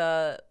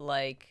Misa,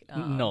 like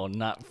No,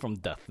 not from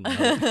Death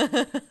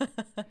Note.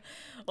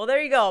 Well, there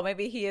you go.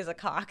 Maybe he is a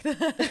cock.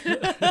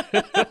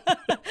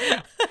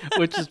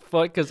 Which is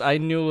fun because I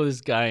knew this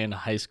guy in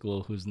high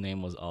school whose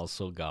name was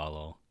also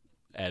Gallo,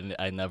 and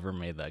I never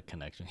made that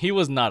connection. He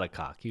was not a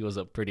cock. He was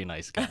a pretty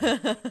nice guy,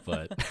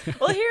 but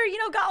Well, here,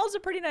 Gallo's a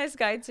pretty nice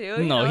guy too.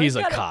 no, he's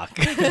a cock.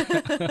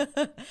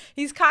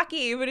 He's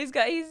cocky, but he's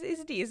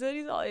decent.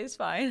 He's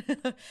fine.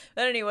 But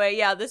anyway,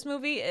 yeah, this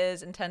movie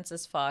is intense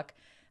as fuck.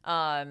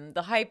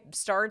 The hype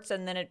starts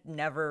and then it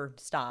never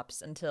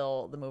stops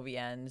until the movie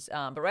ends.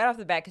 But right off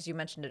the bat, because you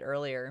mentioned it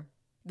earlier,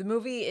 the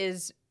movie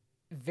is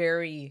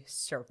very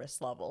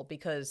surface level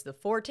because the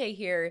forte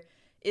here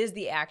is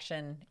the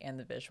action and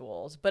the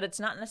visuals, but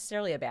it's not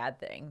necessarily a bad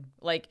thing.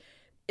 Like,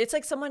 it's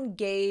like someone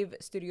gave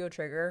Studio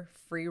Trigger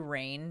free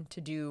reign to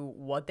do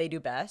what they do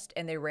best,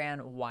 and they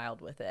ran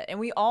wild with it. And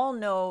we all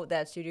know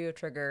that Studio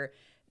Trigger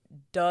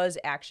does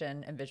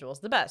action and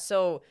visuals the best.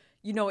 So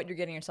you know what you're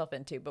getting yourself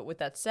into. But with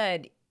that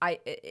said,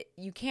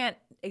 you can't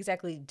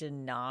exactly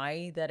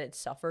deny that it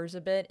suffers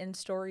a bit in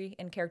story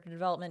and character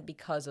development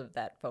because of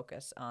that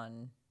focus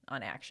on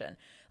action.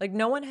 Like,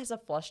 no one has a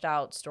fleshed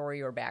out story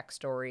or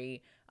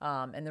backstory,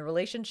 and the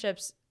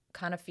relationships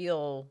kind of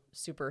feel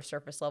super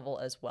surface level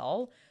as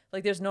well.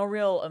 Like, there's no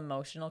real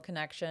emotional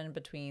connection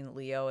between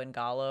Leo and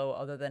Gallo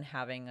other than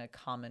having a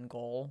common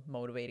goal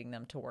motivating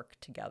them to work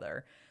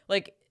together.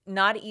 Like,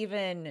 not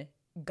even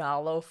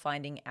Gallo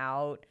finding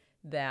out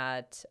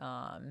that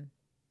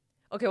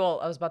okay, well,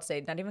 I was about to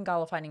say, not even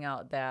Gallo finding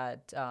out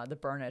that the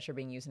Burnish are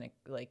being used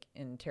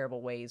in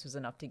terrible ways was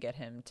enough to get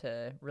him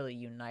to really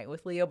unite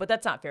with Leo. But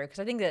that's not fair, because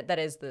I think that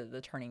is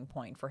the turning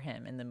point for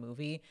him in the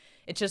movie.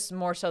 It's just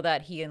more so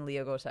that he and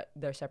Leo go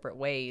their separate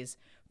ways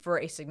for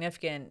a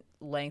significant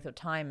length of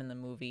time in the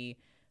movie,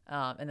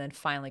 and then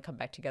finally come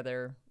back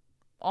together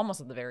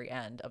almost at the very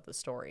end of the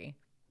story.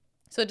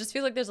 So it just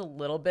feels like there's a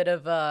little bit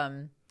of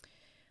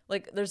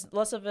there's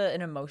less of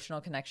an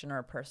emotional connection or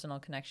a personal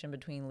connection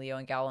between Leo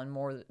and Gallo, and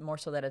more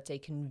so that it's a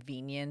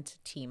convenient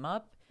team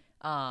up,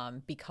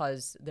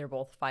 because they're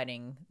both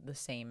fighting the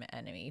same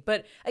enemy.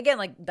 But again,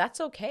 like,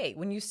 that's okay.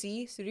 When you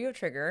see Studio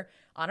Trigger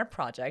on a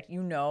project,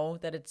 you know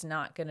that it's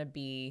not going to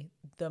be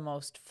the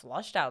most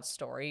flushed out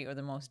story or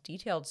the most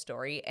detailed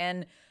story,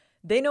 and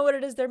they know what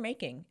it is they're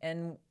making.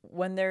 And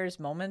when there's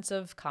moments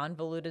of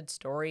convoluted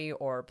story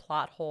or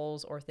plot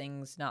holes or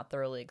things not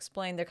thoroughly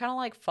explained, they're kind of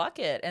like, fuck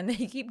it. And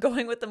they keep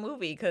going with the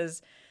movie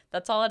because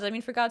that's all it is. I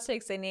mean, for God's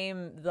sakes, they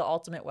name the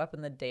ultimate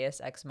weapon the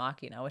Deus Ex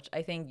Machina, which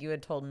I think you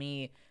had told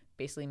me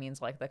basically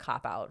means like the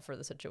cop out for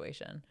the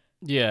situation.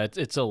 Yeah,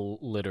 it's a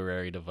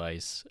literary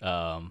device.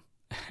 And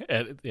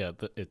yeah,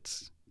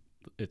 it's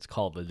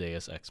called the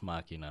Deus Ex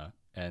Machina,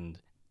 and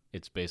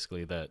it's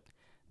basically that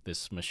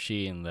this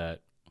machine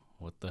that,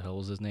 what the hell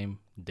was his name?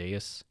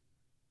 Deus?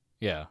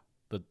 Yeah,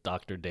 the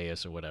Dr.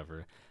 Deus or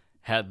whatever,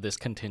 had this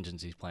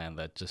contingency plan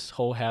that just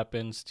so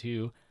happens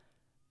to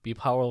be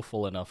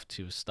powerful enough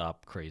to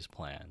stop Crae's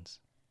plans.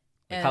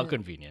 Like, how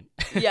convenient.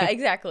 Yeah,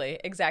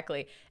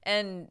 exactly.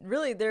 And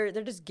really, they're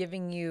just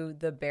giving you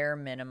the bare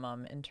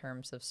minimum in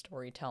terms of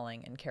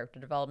storytelling and character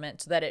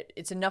development so that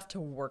it's enough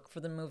to work for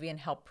the movie and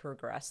help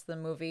progress the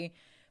movie.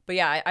 But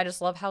yeah, I just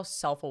love how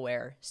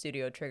self-aware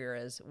Studio Trigger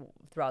is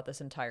throughout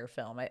this entire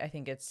film. I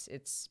think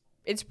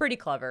it's pretty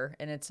clever,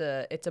 and it's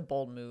a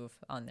bold move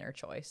on their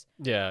choice.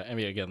 Yeah, I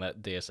mean, again,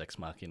 that Deus Ex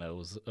Machina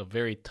was a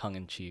very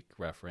tongue-in-cheek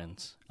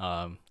reference,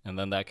 and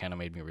then that kind of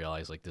made me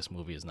realize, like, this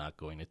movie is not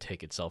going to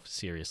take itself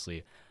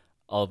seriously,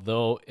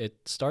 although it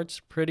starts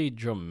pretty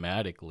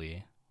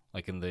dramatically.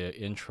 Like, in the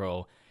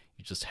intro,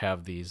 you just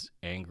have these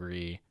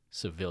angry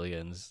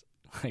civilians,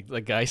 like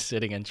the guy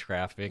sitting in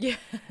traffic. Yeah.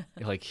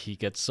 Like, he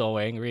gets so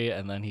angry,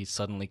 and then he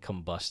suddenly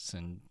combusts,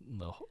 and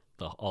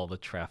all the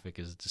traffic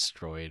is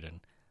destroyed, and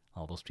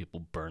all those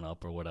people burn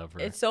up or whatever.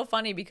 It's so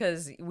funny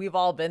because we've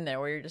all been there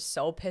where you're just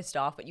so pissed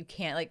off, but you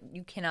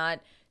cannot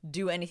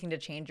do anything to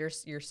change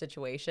your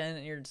situation,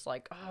 and you're just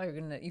like, oh,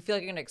 you feel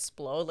like you're gonna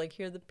explode. Like,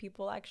 here the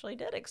people actually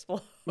did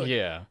explode.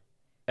 Yeah.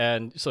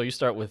 And so you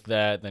start with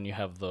that, then you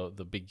have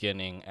the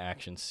beginning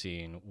action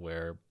scene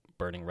where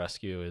Burning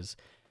Rescue is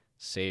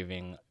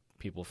saving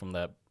people from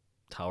that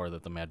tower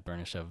that the Mad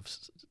Burnish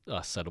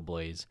have set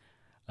ablaze.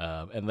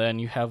 And then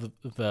you have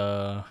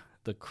the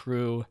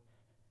crew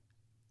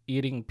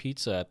eating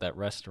pizza at that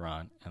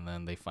restaurant, and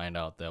then they find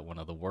out that one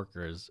of the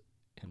workers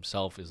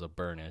himself is a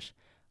Burnish,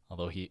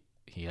 although he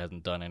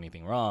hasn't done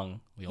anything wrong.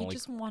 He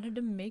just wanted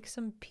to make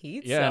some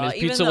pizza. Yeah, and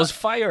his pizza was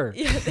fire.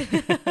 Yeah,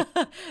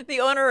 the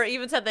owner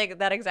even said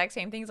that exact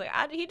same thing. He's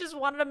like, he just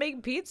wanted to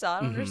make pizza.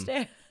 I don't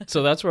understand.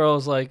 So that's where I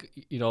was like,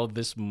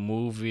 this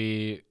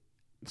movie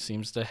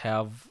seems to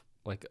have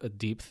like a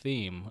deep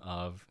theme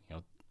of,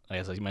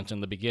 as I mentioned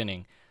in the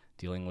beginning,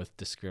 dealing with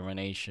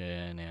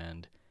discrimination,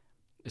 and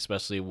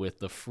especially with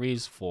the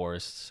Freeze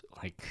Force,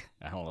 like,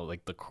 I don't know,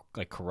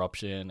 like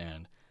corruption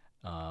and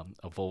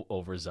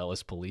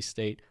overzealous police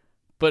state.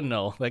 But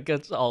no,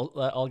 that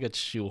all gets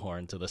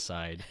shoehorned to the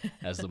side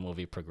as the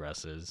movie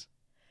progresses.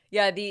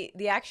 Yeah,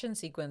 the action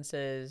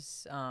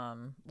sequences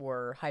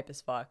were hype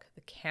as fuck.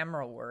 The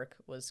camera work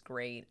was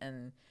great,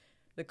 and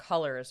the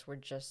colors were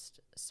just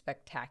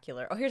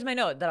spectacular. Oh, here's my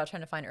note that I was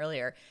trying to find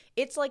earlier.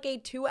 It's like a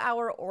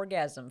 2-hour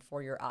orgasm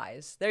for your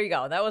eyes. There you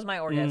go. That was my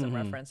orgasm Hmm.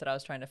 reference that I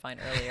was trying to find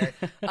earlier.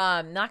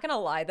 Not gonna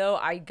lie though,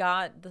 I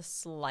got the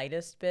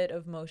slightest bit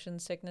of motion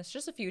sickness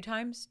just a few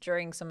times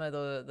during some of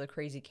the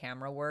crazy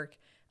camera work.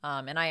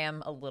 And I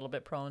am a little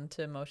bit prone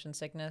to motion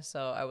sickness,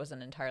 so I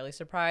wasn't entirely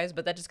surprised.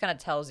 But that just kind of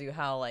tells you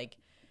how like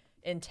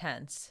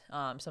intense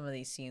some of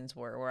these scenes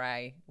were, where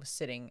I was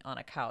sitting on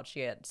a couch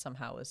yet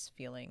somehow was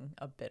feeling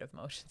a bit of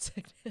motion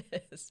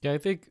sickness. Yeah, I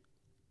think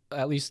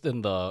at least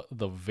in the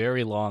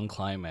very long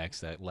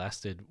climax that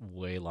lasted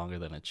way longer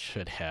than it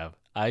should have,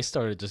 I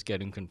started just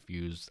getting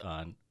confused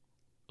on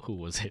who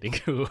was hitting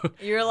who.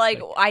 You're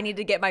like, Like, I need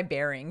to get my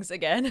bearings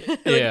again. Like,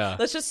 yeah.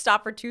 let's just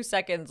stop for 2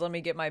 seconds. Let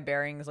me get my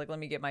bearings. Like, let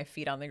me get my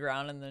feet on the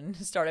ground and then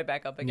start it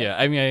back up again. Yeah,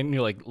 I mean, I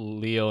knew like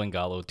Leo and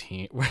Gallo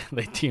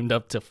they teamed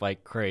up to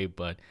fight Cray,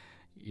 but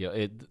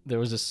there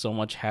was just so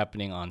much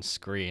happening on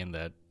screen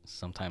that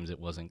sometimes it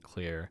wasn't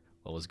clear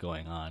what was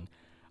going on.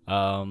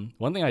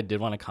 One thing I did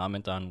want to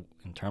comment on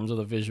in terms of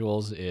the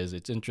visuals is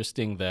it's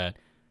interesting that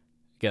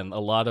again a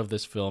lot of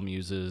this film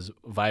uses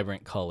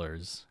vibrant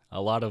colors,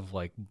 a lot of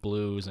like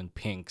blues and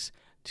pinks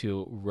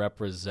to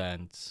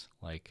represent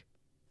like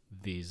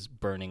these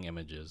burning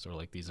images or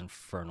like these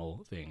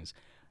infernal things,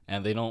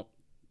 and they don't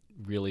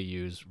really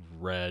use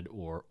red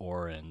or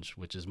orange,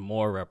 which is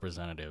more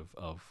representative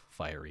of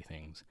fiery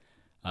things.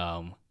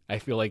 I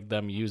feel like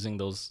them using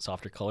those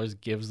softer colors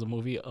gives the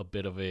movie a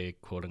bit of a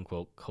quote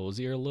unquote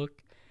cozier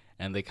look,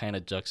 and they kind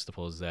of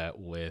juxtapose that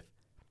with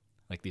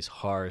like these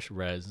harsh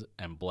reds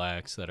and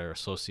blacks that are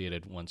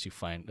associated once you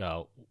find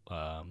out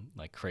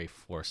like Cray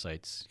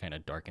Forsyth's kind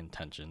of dark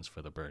intentions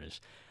for the Burnish.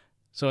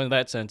 So in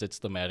that sense, it's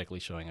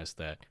thematically showing us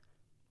that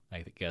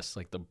I guess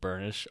like the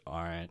Burnish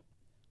aren't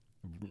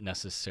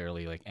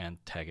necessarily like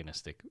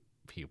antagonistic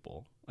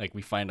people. Like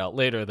we find out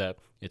later that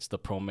it's the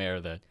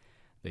Promare that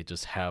they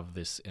just have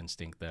this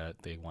instinct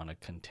that they want to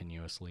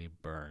continuously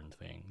burn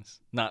things.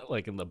 Not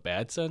like in the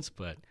bad sense,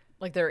 but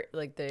Like they're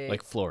like they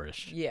like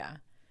flourish. yeah.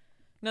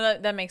 No,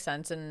 that makes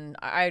sense, and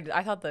I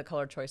thought the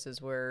color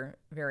choices were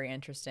very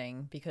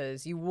interesting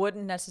because you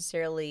wouldn't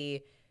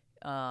necessarily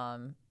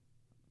um,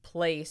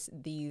 place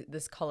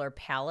this color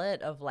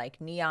palette of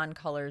like neon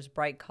colors,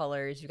 bright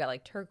colors. You got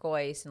like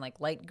turquoise and like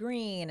light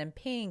green and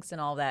pinks and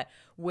all that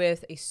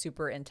with a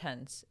super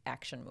intense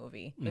action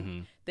movie. Like, Hmm.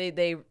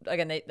 they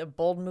again the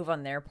bold move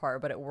on their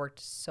part, but it worked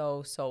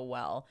so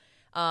well.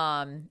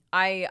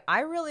 I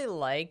really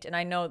liked, and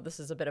I know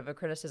this is a bit of a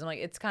criticism. Like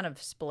it's kind of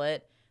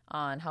split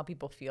on how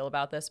people feel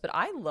about this, but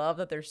I love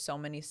that there's so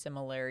many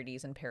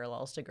similarities and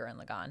parallels to Gurren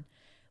Lagann.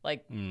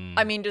 Like,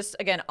 I mean, just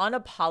again,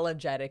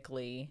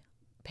 unapologetically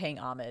paying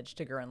homage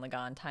to Gurren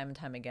Lagann time and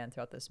time again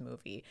throughout this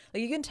movie.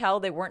 Like you can tell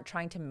they weren't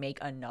trying to make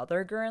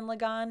another Gurren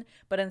Lagann,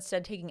 but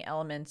instead taking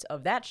elements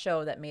of that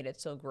show that made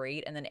it so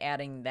great and then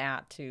adding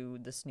that to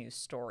this new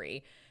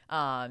story.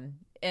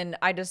 And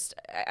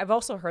I've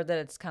also heard that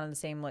it's kind of the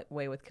same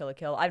way with Kill la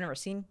Kill. I've never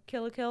seen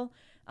Kill la Kill,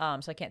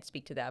 so I can't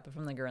speak to that. But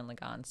from the Gurren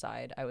Lagann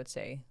side, I would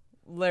say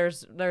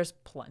there's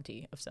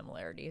plenty of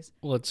similarities.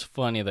 Well, it's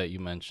funny that you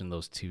mentioned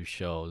those two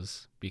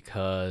shows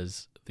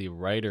because the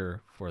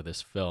writer for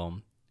this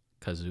film,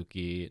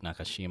 Kazuki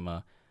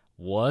Nakashima,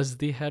 was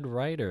the head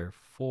writer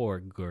for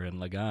Gurren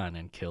Lagann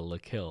and Kill la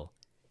Kill.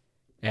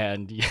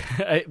 And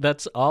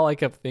that's all I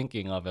kept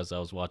thinking of as I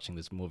was watching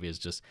this movie is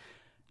just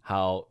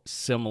how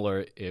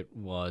similar it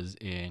was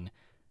in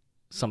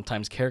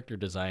sometimes character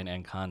design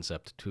and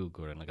concept to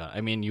Gurren Lagann.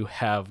 I mean, you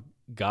have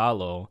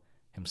Gallo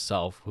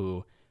himself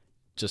who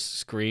just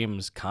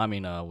screams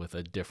Kamina with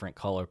a different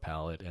color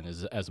palette and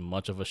is as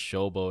much of a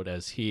showboat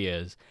as he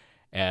is.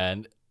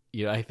 And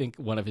I think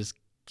one of his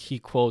key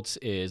quotes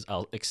is,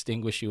 "I'll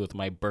extinguish you with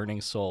my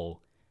burning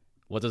soul."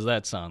 What does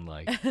that sound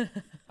like?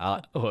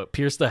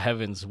 Pierce the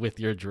heavens with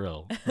your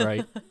drill,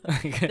 right?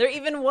 There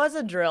even was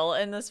a drill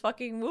in this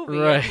fucking movie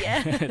Right.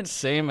 at the end.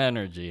 Same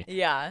energy.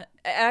 Yeah.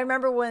 I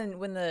remember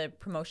when the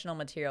promotional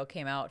material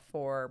came out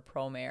for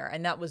Promare,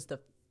 and that was the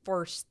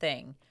first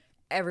thing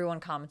everyone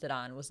commented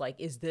on was like,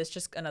 is this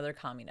just another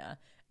Kamina?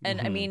 And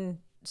I mean,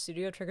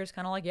 Studio Trigger's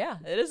kind of like, yeah,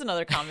 it is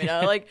another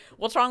Kamina. Like,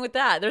 what's wrong with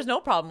that? There's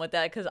no problem with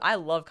that because I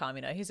love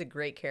Kamina. He's a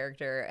great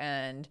character.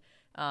 And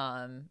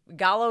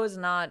Gallo is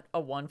not a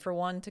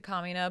one-for-one to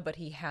Kamina, but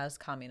he has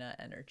Kamina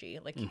energy.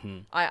 Like,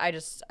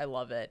 I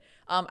love it.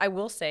 I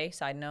will say,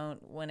 side note,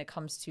 when it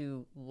comes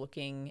to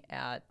looking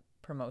at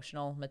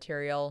promotional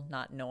material,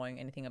 not knowing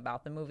anything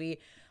about the movie,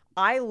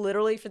 I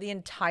literally for the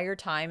entire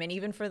time, and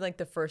even for like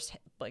the first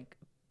like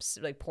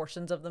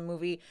portions of the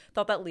movie,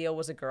 thought that Leo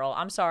was a girl.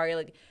 I'm sorry,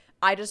 like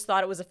I just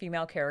thought it was a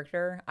female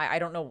character. I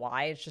don't know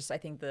why. It's just I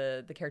think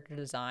the character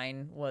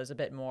design was a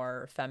bit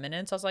more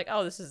feminine. So I was like,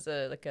 oh, this is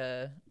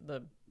the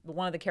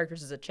one of the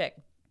characters is a chick.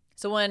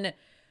 So when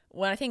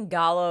when I think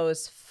Gallo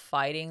is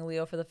fighting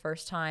Leo for the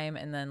first time,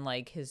 and then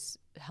like his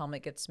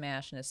helmet gets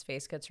smashed and his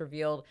face gets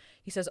revealed,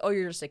 he says, "Oh,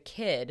 you're just a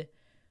kid."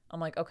 I'm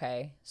like,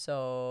 okay,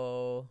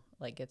 so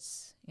like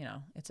it's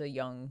a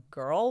young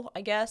girl,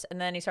 I guess.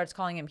 And then he starts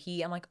calling him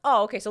he. I'm like,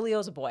 oh, okay, so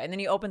Leo's a boy. And then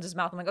he opens his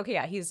mouth. I'm like, okay,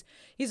 yeah, he's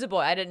a boy.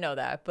 I didn't know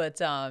that, but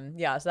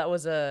yeah, so that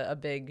was a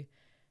big,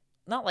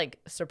 not like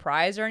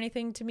surprise or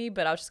anything to me,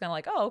 but I was just kind of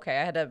like, oh, okay.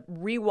 I had to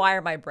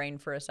rewire my brain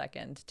for a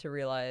second to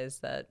realize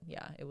that,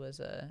 yeah, it was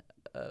a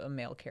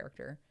male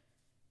character.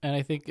 And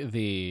I think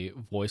the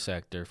voice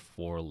actor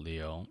for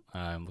Leo,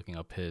 I'm looking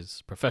up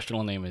his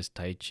professional name is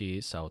Taichi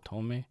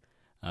Saotome.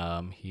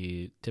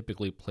 He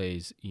typically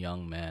plays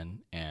young men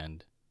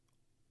and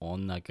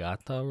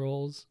onagata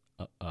roles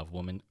of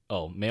women.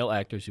 Oh, male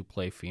actors who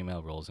play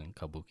female roles in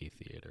kabuki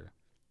theater.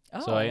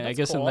 So Oh, I that's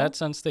guess in that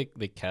cool. sense, they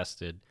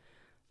casted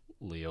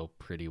Leo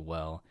pretty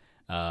well.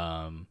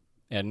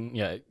 And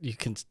yeah, you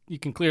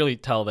can clearly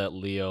tell that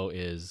Leo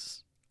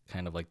is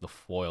kind of like the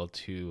foil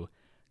to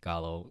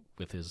Gallo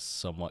with his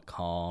somewhat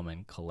calm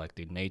and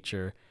collected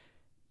nature.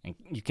 And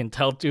you can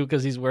tell too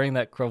because he's wearing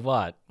that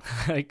cravat.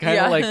 Kind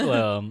of like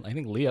Yeah. I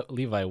think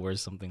Levi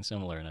wears something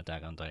similar in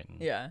Attack on Titan.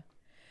 Yeah.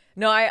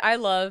 No, I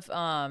love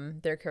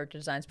their character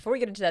designs. Before we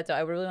get into that, though,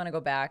 I really want to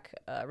go back,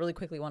 really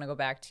quickly want to go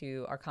back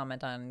to our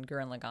comment on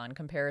Gurren Lagann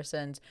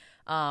comparisons.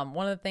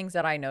 One of the things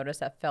that I noticed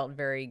that felt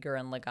very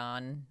Gurren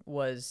Lagann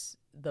was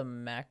the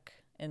mech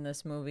in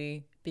this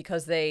movie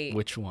because they,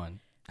 Which one?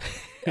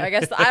 I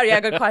guess, yeah,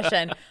 good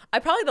question. I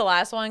probably the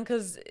last one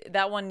because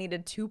that one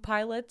needed two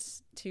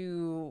pilots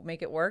to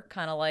make it work,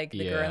 kind of like the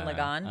Gurren Yeah.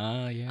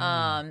 Lagann.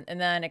 Yeah.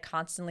 And then it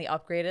constantly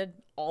upgraded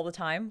all the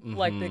time,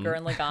 like the Mm-hmm.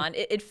 Gurren Lagann.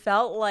 It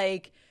felt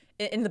like,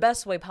 in the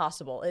best way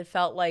possible, it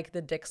felt like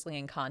the dick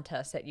slinging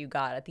contest that you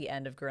got at the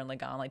end of Gurren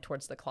Lagann, like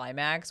towards the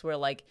climax, where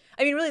like,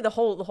 I mean, really the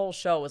whole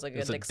show was like a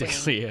It's a dick slinging.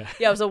 Dixie. Yeah.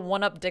 Yeah, it was a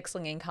one up dick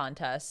slinging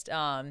contest.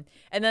 And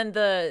then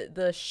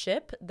the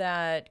ship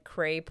that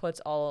Cray puts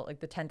all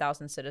like the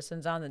 10,000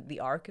 citizens on, the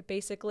Ark,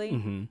 basically.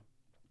 Mm-hmm.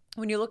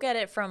 When you look at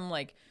it from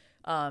like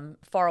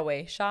far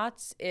away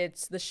shots,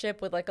 it's the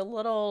ship with like a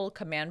little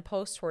command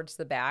post towards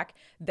the back.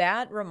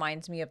 That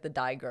reminds me of the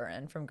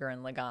Daiguren from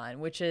Gurren Lagann,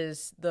 which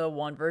is the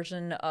one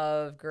version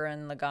of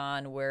Gurren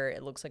Lagann where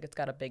it looks like it's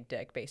got a big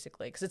dick,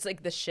 basically, because it's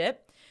like the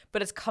ship,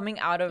 but it's coming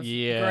out of Gurren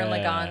Yeah,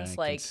 Lagann's I can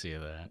like see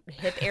that.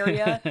 hip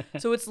area,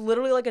 so it's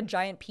literally like a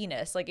giant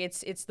penis. Like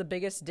it's the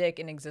biggest dick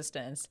in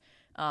existence.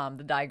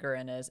 The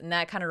Daiguren is, and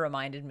that kind of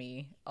reminded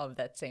me of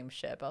that same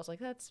ship. I was like,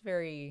 that's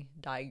very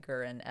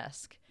Daiguren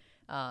esque.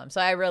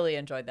 So I really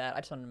enjoyed that.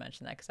 I just wanted to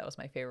mention that because that was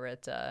my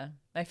favorite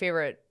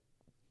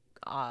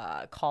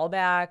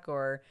callback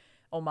or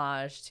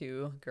homage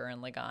to Gurren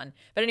Lagann.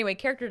 But anyway,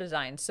 character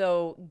design.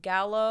 So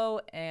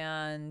Gallo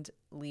and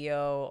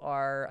Leo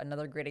are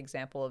another great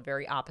example of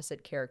very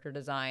opposite character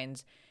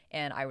designs,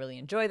 and I really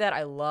enjoy that.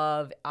 I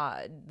love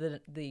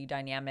the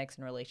dynamics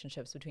and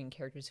relationships between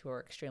characters who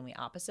are extremely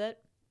opposite.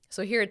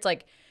 So here it's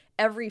like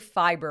every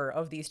fiber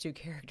of these two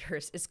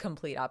characters is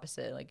complete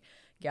opposite. Like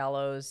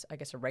Gallo's, I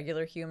guess, a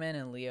regular human,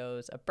 and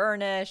Leo's a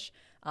burnish.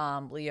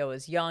 Leo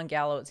is young.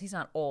 He's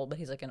not old, but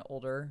he's like an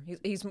older.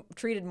 He's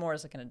treated more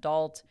as like an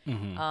adult.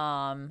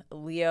 Mm-hmm.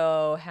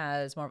 Leo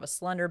has more of a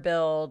slender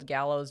build.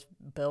 Gallo's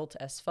built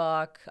as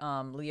fuck.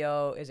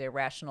 Leo is a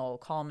rational,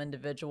 calm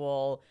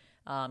individual.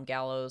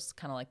 Gallo's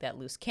kind of like that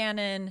loose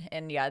cannon,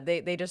 and yeah,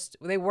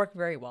 they work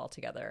very well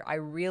together. I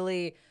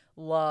really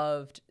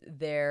loved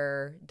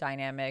their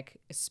dynamic,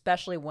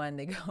 especially when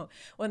they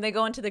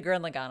go into the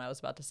Gurren Lagann. I was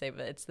about to say,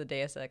 but it's the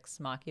Deus Ex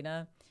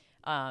Machina,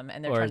 and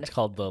they're Or trying it's to.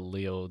 called the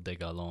Leo de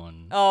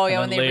Galon. Oh And yeah,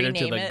 when then they later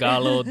to rename the it.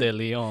 Gallo de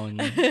Leon.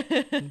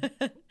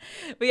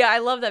 But yeah, I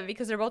love that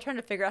because they're both trying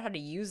to figure out how to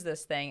use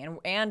this thing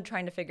and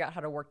trying to figure out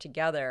how to work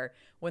together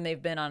when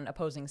they've been on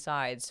opposing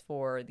sides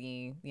for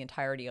the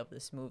entirety of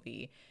this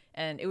movie.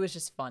 And it was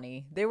just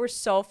funny. They were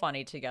so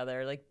funny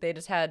together. Like they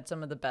just had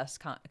some of the best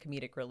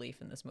comedic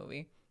relief in this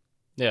movie.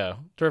 Yeah,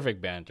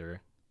 terrific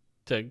banter.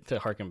 To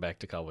harken back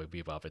to Cowboy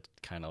Bebop, it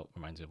kind of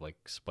reminds me of like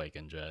Spike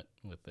and Jet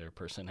with their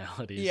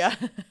personalities. Yeah.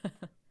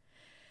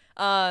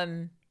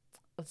 um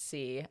let's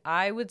see.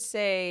 I would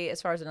say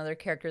as far as another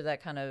character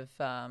that kind of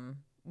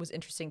was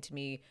interesting to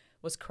me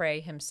was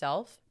Cray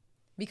himself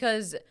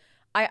because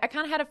I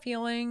kind of had a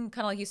feeling,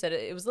 kind of like you said,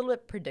 it was a little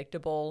bit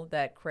predictable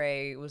that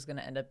Cray was going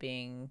to end up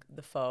being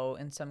the foe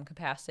in some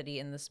capacity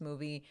in this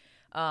movie.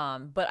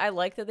 But I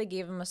like that they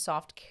gave him a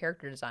soft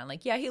character design.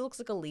 Like, yeah, he looks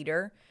like a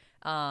leader.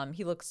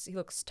 He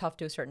looks tough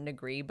to a certain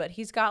degree, but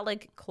he's got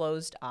like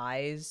closed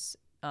eyes.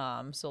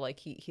 So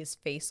like his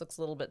face looks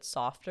a little bit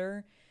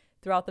softer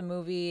throughout the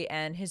movie,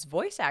 and his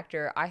voice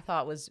actor I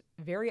thought was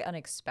very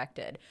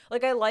unexpected.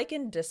 Like I like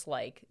and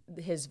dislike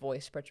his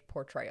voice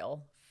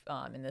portrayal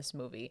in this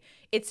movie.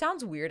 It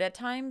sounds weird at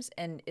times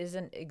and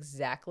isn't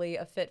exactly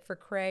a fit for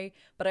Cray,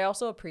 but I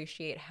also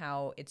appreciate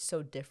how it's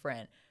so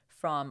different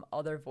from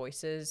other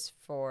voices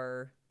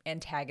for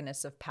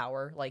antagonists of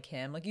power like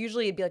him. Like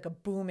usually it'd be like a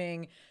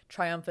booming,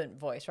 triumphant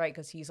voice, right?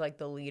 Because he's like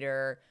the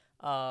leader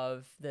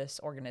of this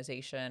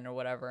organization or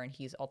whatever, and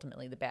he's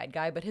ultimately the bad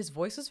guy. But his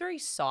voice was very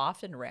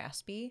soft and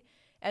raspy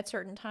at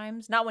certain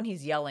times. Not when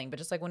he's yelling, but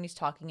just like when he's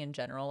talking in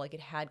general. Like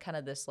it had kind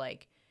of this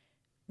like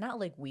not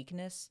like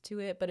weakness to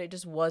it, but it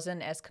just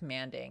wasn't as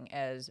commanding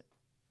as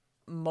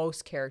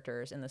most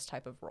characters in this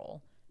type of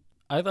role.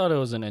 I thought it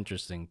was an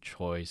interesting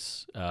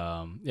choice.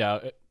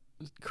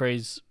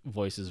 Cray's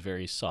voice is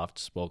very soft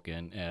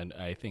spoken, and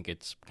I think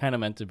it's kind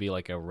of meant to be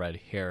like a red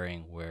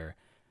herring where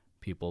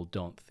people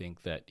don't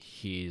think that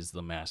he's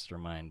the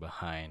mastermind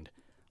behind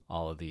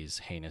all of these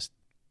heinous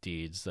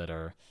deeds that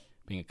are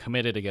being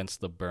committed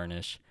against the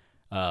Burnish.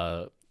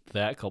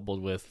 That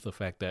coupled with the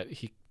fact that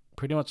he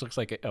pretty much looks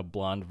like a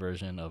blonde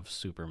version of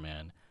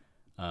Superman.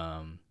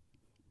 Um,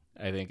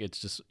 I think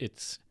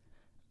it's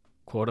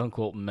quote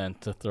unquote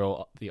meant to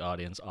throw the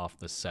audience off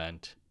the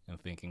scent and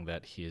thinking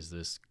that he is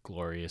this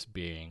glorious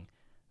being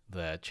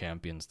that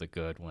champions the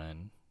good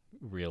when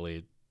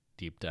really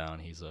deep down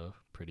he's a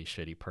pretty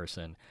shitty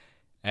person.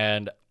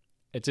 And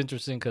it's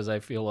interesting because I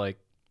feel like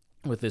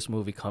with this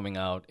movie coming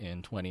out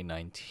in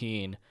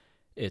 2019,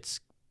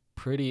 it's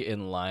pretty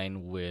in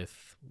line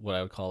with what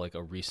I would call like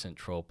a recent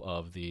trope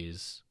of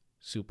these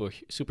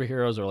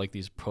superheroes or like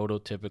these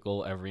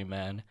prototypical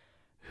everymen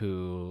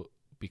who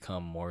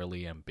become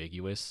morally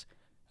ambiguous.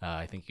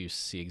 I think you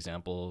see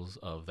examples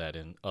of that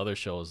in other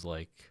shows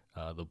like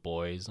The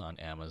Boys on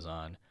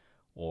Amazon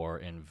or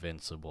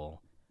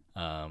Invincible.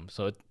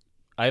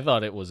 I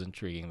thought it was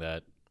intriguing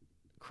that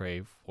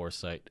Crave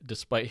Forsyth,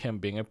 despite him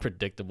being a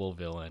predictable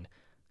villain,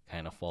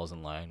 kind of falls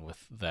in line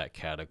with that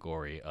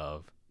category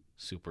of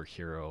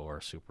superhero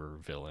or super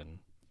villain.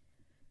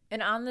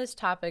 And on this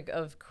topic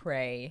of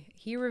Cray,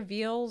 he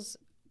reveals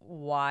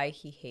why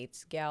he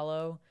hates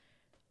Gallo.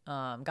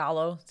 I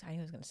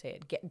was going to say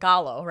it.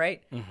 Gallo,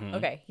 right? Mm-hmm.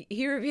 Okay.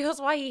 He reveals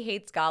why he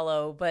hates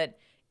Gallo, but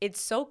it's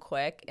so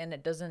quick and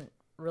it doesn't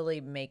really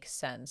make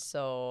sense.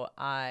 So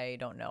I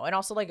don't know. And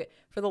also, like,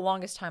 for the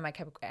longest time, I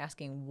kept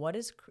asking, what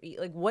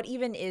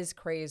even is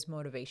Cray's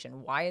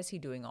motivation? Why is he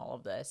doing all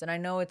of this? And I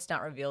know it's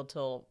not revealed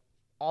till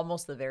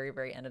almost the very,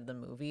 very end of the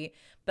movie,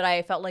 but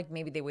I felt like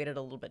maybe they waited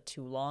a little bit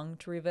too long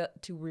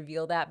to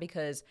reveal that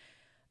because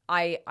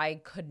I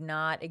could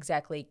not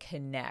exactly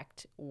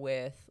connect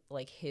with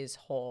like his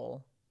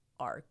whole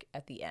arc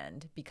at the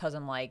end because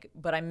I'm like,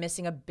 but I'm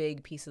missing a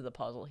big piece of the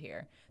puzzle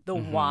here. The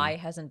Mm-hmm. why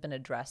hasn't been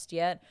addressed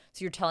yet.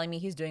 So you're telling me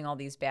he's doing all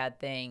these bad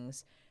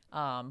things.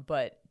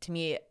 But to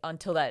me,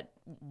 until that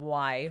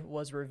why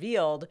was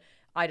revealed,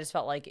 I just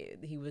felt like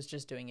he was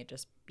just doing it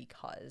just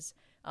because.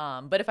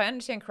 But if I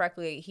understand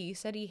correctly, he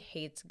said he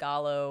hates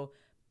Gallo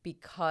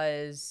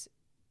because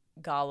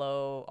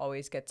Gallo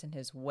always gets in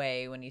his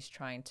way when he's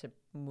trying to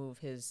move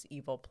his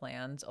evil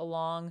plans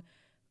along.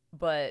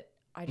 But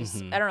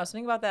Mm-hmm. I don't know,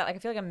 something about that. Like, I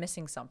feel like I'm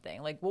missing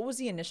something. Like, what was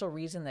the initial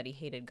reason that he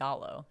hated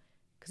Gallo?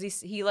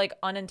 Because he like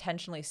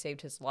unintentionally saved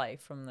his life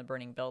from the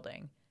burning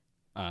building.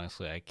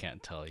 Honestly, I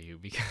can't tell you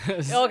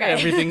because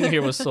everything Okay.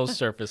 here was so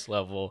surface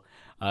level.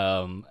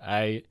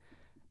 I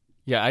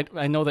Yeah,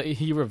 I know that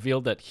he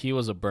revealed that he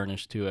was a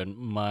Burnish too, and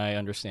my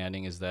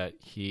understanding is that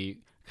he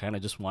kind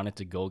of just wanted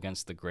to go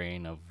against the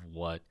grain of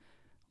what,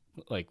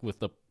 like with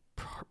the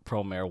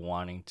Promare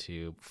wanting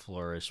to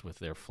flourish with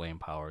their flame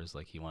powers,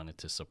 like he wanted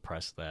to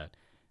suppress that,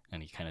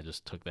 and he kind of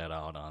just took that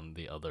out on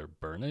the other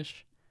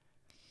Burnish.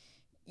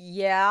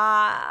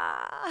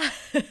 Yeah.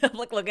 I'm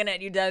like looking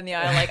at you dead in the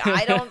eye, like,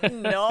 I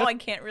don't know. I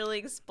can't really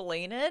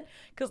explain it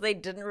because they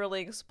didn't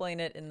really explain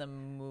it in the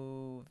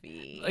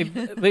movie. Like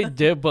they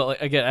did, but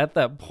like again, at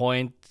that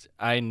point,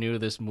 I knew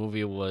this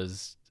movie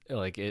was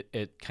like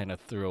it kind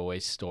of threw away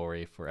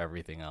story for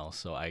everything else,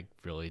 so I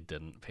really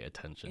didn't pay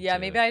attention Yeah, to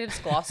maybe it. I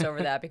just glossed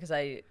over that because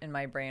in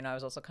my brain I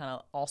was also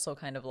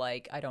kind of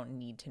like I don't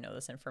need to know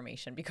this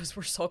information because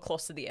we're so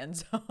close to the end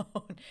zone.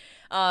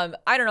 I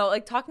don't know,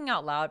 like talking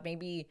out loud,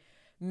 maybe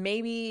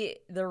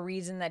the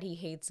reason that he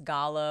hates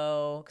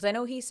Gallo, because I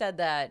know he said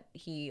that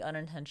he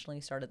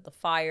unintentionally started the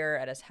fire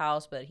at his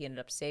house, but he ended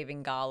up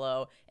saving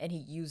Gallo, and he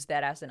used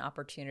that as an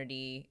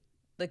opportunity.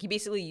 Like he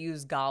basically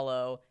used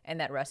Gallo and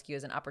that rescue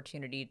as an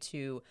opportunity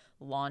to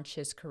launch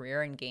his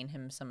career and gain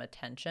him some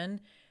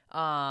attention.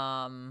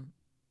 Um,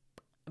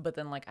 but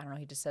then like I don't know,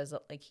 he just says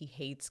that like he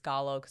hates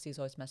Gallo because he's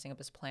always messing up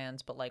his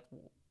plans. But like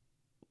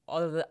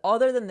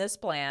other than this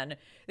plan,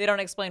 they don't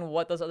explain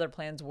what those other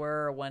plans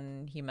were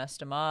when he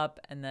messed him up.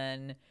 And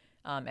then,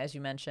 as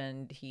you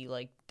mentioned, he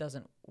like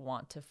doesn't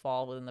want to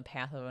fall within the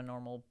path of a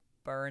normal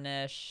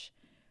burnish.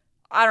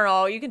 I don't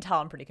know. You can tell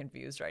I'm pretty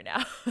confused right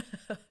now.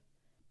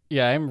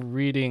 Yeah, I'm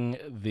reading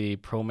the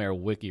Promare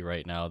wiki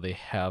right now. They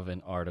have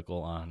an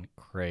article on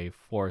Cray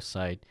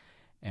Foresight,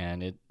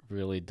 and it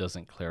really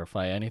doesn't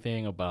clarify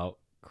anything about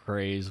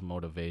Cray's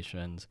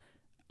motivations.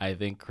 I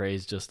think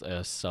Cray's just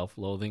a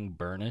self-loathing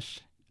burnish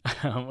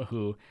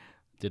who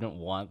didn't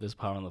want this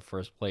power in the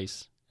first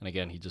place, and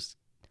again, he just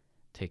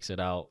takes it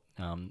out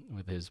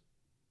with his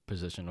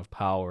position of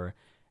power,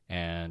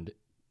 and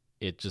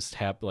it just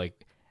happened.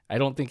 Like I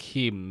don't think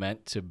he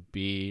meant to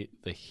be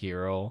the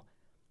hero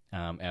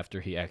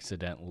after he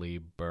accidentally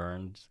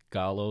burned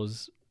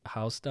Gallo's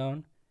house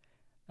down.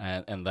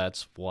 and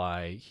that's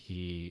why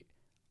he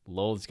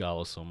loathes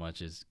Gallo so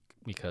much, is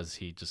because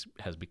he just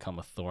has become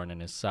a thorn in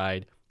his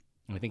side.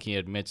 And I think he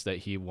admits that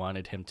he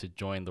wanted him to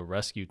join the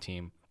rescue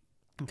team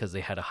because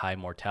they had a high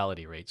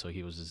mortality rate. So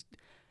he was just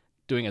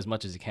doing as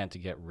much as he can to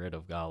get rid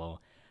of Gallo,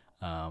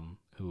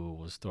 who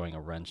was throwing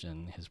a wrench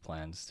in his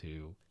plans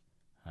to,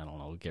 I don't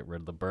know, get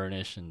rid of the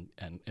Burnish and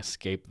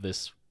escape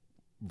this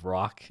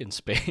rock in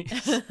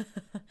space.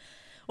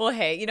 Well,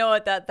 hey, you know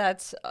what?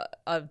 That's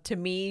to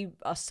me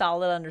a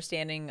solid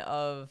understanding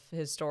of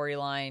his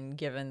storyline,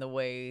 given the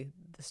way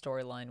the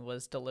storyline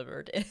was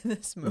delivered in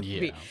this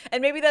movie. Yeah.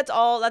 And maybe that's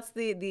all. That's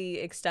the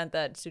extent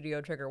that Studio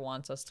Trigger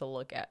wants us to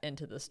look at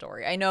into the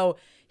story. I know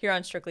here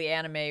on Strictly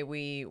Anime,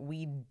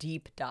 we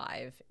deep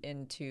dive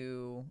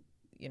into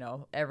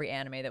every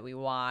anime that we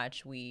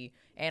watch. We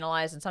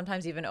analyze and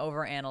sometimes even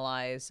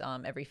overanalyze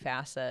every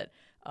facet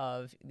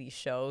of these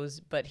shows.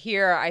 But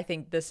here, I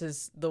think this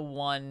is the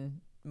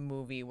one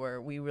movie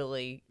where we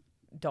really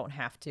don't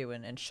have to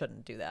and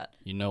shouldn't do that.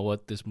 You know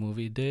what this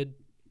movie did?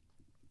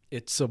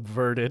 It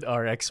subverted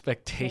our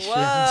expectations.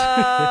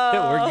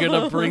 Whoa. We're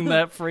going to bring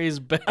that phrase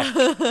back.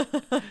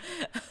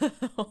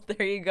 Well,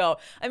 there you go.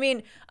 I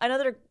mean,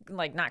 another,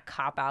 not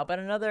cop out, but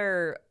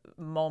another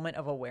moment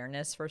of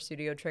awareness for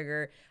Studio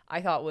Trigger,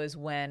 I thought, was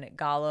when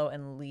Gallo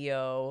and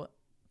Leo,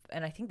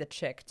 and I think the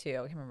chick too,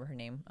 I can't remember her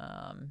name.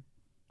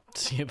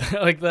 See,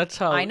 that's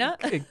how Aina?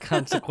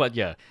 consequent.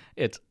 Yeah,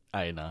 it's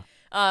Aina.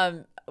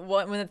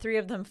 When the three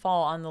of them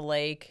fall on the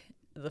lake,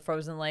 the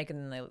frozen lake,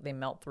 and then they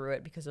melt through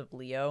it because of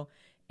Leo,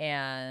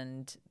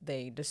 and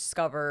they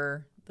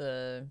discover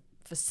the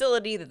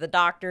facility that the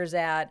doctor's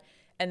at,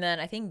 and then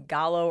I think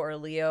Gallo or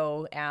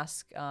Leo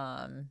ask,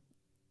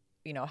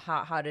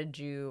 why did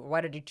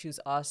you choose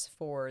us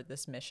for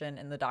this mission?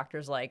 And the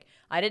doctor's like,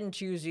 I didn't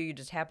choose you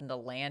just happened to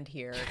land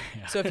here.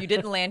 Yeah. So if you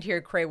didn't land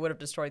here, Cray would have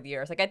destroyed the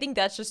Earth. I think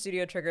that's just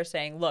Studio Trigger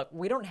saying, look,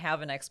 we don't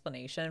have an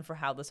explanation for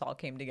how this all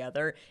came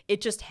together.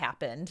 It just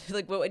happened.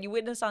 What you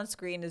witness on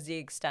screen is the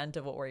extent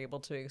of what we're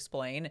able to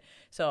explain.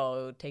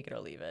 So take it or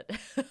leave it.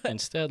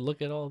 Instead,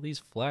 look at all these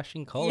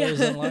flashing colors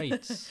and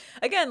lights.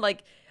 Again,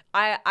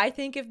 I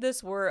think if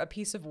this were a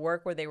piece of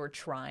work where they were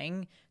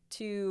trying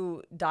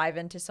to dive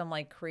into some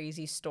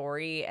crazy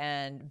story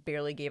and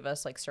barely gave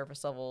us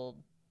surface level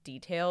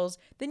details,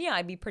 then yeah,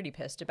 I'd be pretty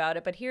pissed about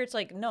it. But here it's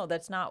no,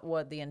 that's not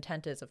what the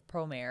intent is of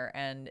Promare,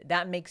 and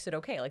that makes it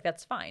okay.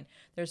 That's fine.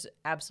 There's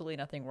absolutely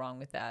nothing wrong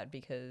with that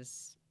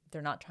because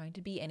they're not trying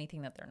to be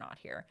anything that they're not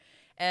here.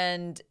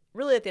 And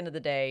really, at the end of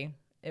the day,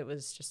 it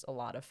was just a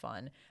lot of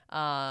fun.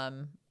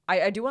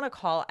 I do want to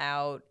call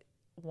out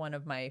one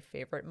of my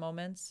favorite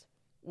moments,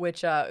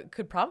 which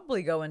could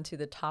probably go into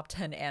the top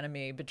 10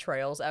 anime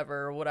betrayals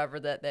ever, or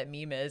whatever that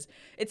meme is.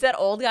 It's that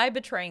old guy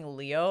betraying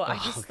Leo. I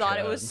just thought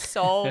it was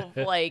so,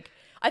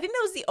 I think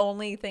that was the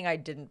only thing I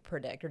didn't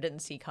predict or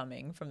didn't see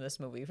coming from this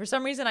movie. For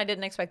some reason, I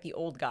didn't expect the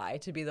old guy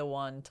to be the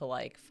one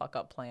to, fuck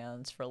up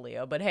plans for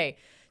Leo. But hey,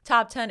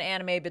 top 10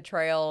 anime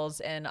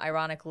betrayals, and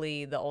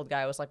ironically, the old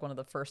guy was, one of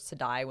the first to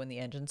die when the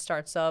engine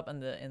starts up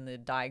in the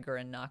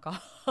Daiger and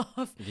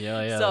knockoff.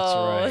 Yeah,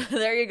 so, that's right.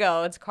 there you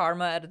go. It's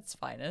karma at its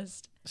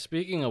finest.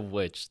 Speaking of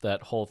which,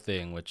 that whole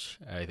thing, which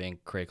I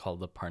think Craig called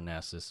the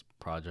Parnassus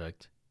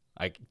Project,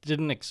 I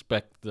didn't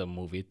expect the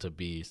movie to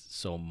be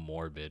so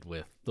morbid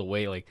with the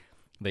way,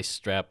 they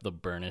strap the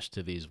Burnish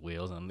to these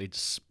wheels and they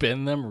just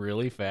spin them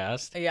really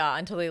fast. Yeah,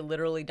 until they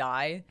literally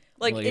die.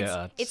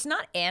 It's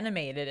not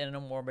animated in a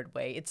morbid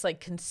way. It's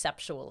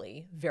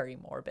conceptually very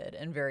morbid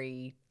and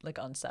very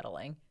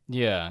unsettling.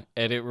 Yeah,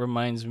 and it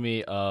reminds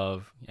me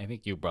of, I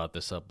think you brought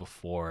this up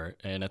before,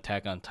 in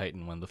Attack on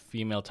Titan, when the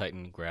female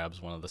Titan grabs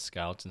one of the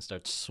scouts and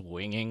starts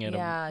swinging at him.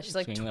 Yeah, she's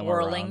swinging them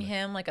twirling around.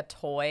 him like a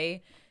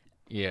toy.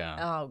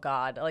 Yeah. Oh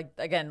God!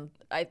 Again,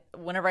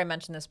 whenever I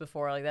mentioned this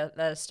before,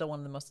 that is still one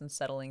of the most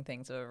unsettling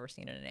things I've ever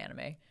seen in an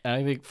anime. And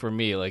I think for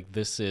me,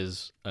 this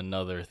is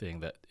another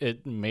thing that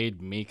it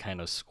made me kind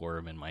of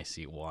squirm in my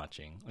seat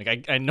watching.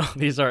 I know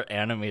these are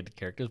animated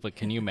characters, but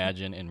can you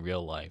imagine in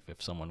real life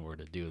if someone were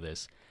to do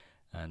this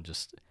and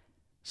just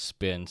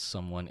spin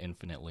someone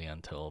infinitely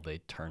until they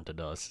turn to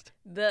dust?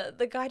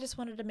 The guy just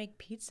wanted to make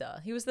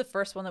pizza. He was the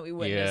first one that we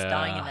witnessed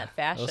dying in that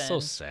fashion. That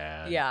was so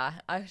sad. Yeah,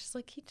 I was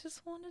just he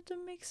just wanted to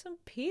make some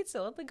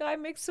pizza. Let the guy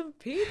make some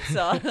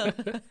pizza.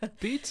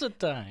 Pizza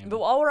time. But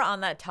while we're on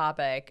that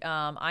topic,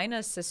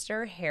 Ina's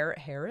sister,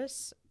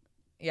 Harris.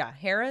 Yeah,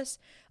 Harris.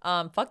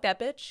 Fuck that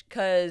bitch,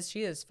 because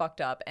she is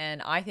fucked up,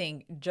 and I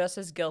think just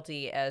as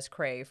guilty as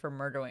Cray for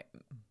murdering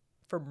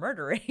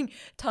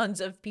tons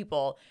of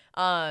people.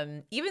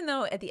 Even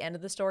though at the end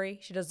of the story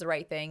she does the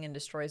right thing and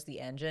destroys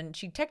the engine,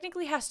 she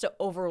technically has to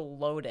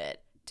overload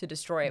it to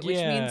destroy it, which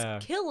means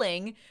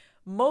killing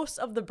most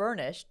of the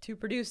Burnish to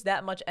produce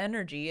that much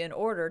energy in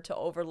order to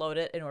overload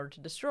it, in order to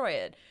destroy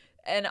it.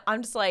 And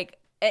I'm just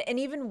and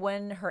even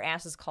when her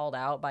ass is called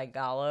out by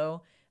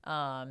Gallo,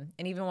 and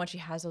even when she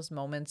has those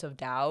moments of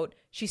doubt,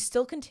 she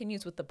still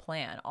continues with the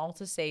plan, all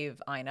to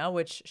save Ina,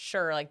 which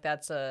sure,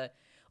 that's a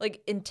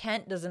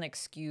intent doesn't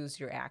excuse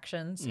your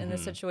actions in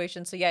this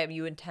situation. So yeah,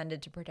 you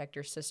intended to protect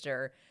your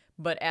sister,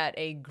 but at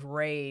a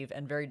grave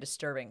and very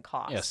disturbing Yeah,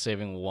 cost.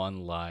 saving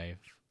one life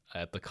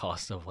at the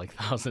cost of like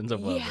thousands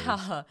of others.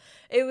 Yeah,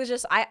 it was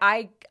just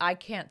I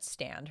can't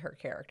stand her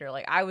character.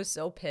 Like I was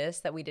so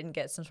pissed that we didn't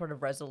get some sort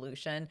of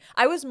resolution.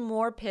 I was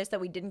more pissed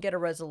that we didn't get a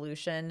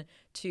resolution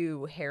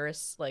to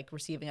Harris like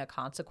receiving a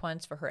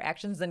consequence for her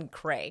actions than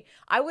Cray.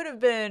 I would have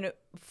been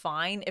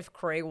fine if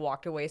Cray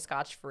walked away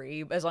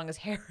scotch-free as long as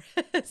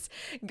Harris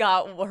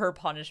got her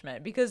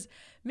punishment because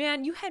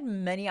man, you had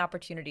many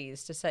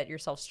opportunities to set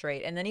yourself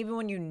straight and then even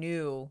when you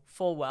knew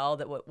full well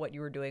that what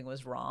you were doing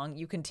was wrong,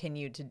 you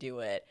continued to do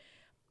it.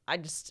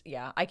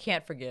 Yeah, I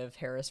can't forgive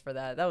Harris for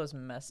that. That was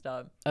messed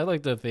up. I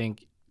like to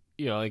think,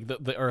 like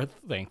the Earth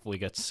thankfully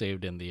gets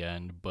saved in the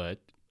end, but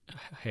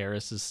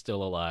Harris is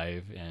still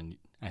alive, and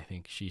I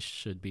think she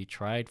should be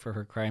tried for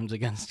her crimes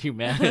against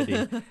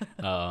humanity.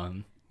 Yeah,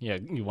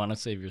 you want to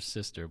save your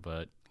sister,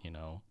 but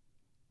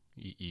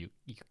you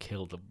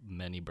killed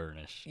many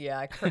Burnish.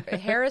 Yeah,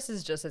 Harris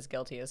is just as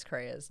guilty as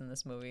Cray is in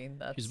this movie.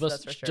 She's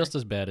That's for sure. just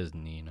as bad as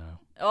Nina.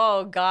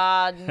 Oh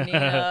God,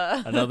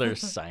 Nina. Another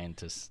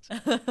scientist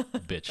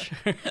bitch.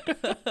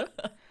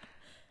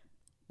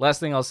 Last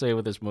thing I'll say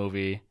with this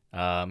movie,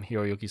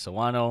 Hiroyuki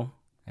Sawano.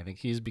 I think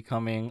he's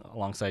becoming,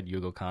 alongside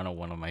Yugo Kanno,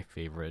 one of my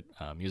favorite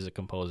music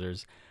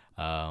composers.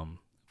 Of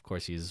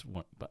course, he's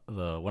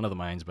one of the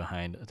minds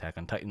behind Attack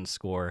on Titan's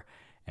score,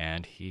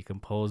 and he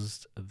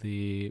composed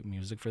the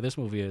music for this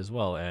movie as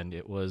well. And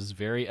it was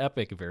very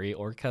epic, very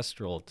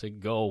orchestral to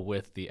go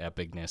with the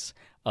epicness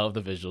of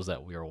the visuals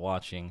that we were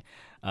watching.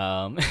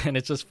 And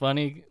it's just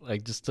funny,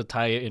 like just to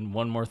tie in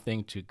one more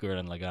thing to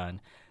Gurren Lagann,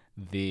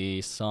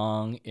 the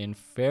song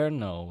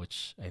Inferno,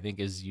 which I think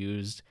is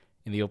used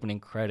in the opening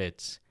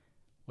credits.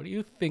 What do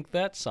you think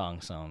that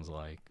song sounds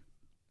like?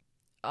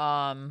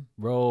 Row,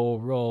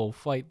 row,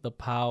 fight the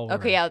power.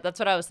 Okay, yeah, that's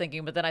what I was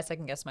thinking, but then I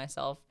second guessed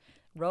myself.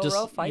 Row,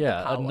 row, fight the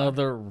power.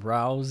 Another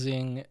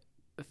rousing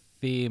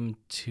theme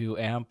to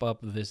amp up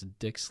this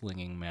dick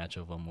slinging match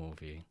of a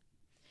movie.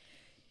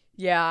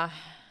 Yeah.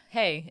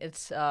 Hey,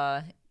 it's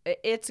Gurren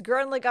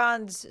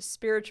Lagann's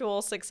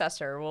spiritual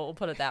successor. We'll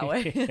put it that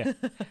way. Yeah.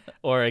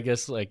 Or I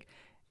guess to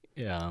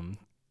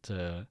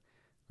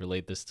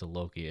relate this to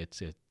Loki,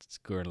 it's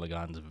Gurren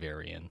Lagann's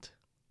variant.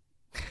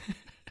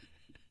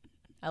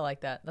 I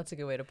like that. That's a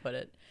good way to put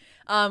it.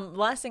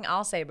 Last thing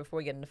I'll say before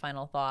we get into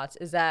final thoughts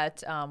is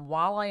that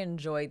while I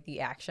enjoyed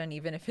the action,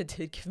 even if it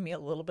did give me a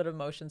little bit of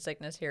motion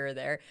sickness here or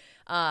there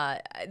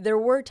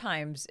were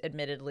times,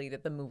 admittedly,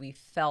 that the movie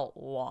felt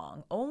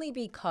long, only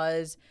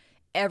because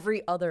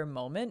every other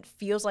moment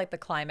feels like the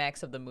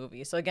climax of the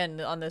movie. So again,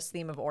 on this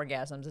theme of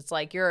orgasms, it's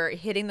like you're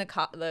hitting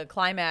the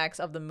climax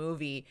of the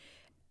movie,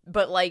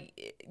 but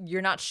like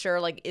you're not sure,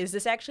 like, is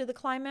this actually the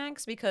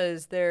climax?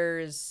 Because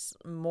there's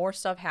more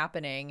stuff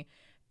happening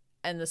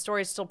and the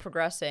story is still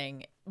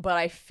progressing, but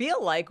I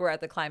feel like we're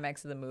at the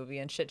climax of the movie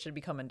and shit should be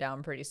coming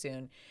down pretty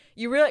soon.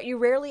 You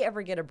rarely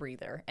ever get a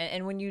breather,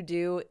 and when you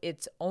do,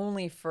 it's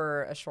only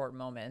for a short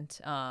moment.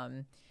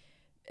 And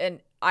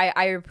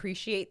I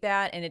appreciate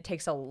that, and it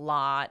takes a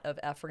lot of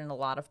effort and a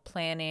lot of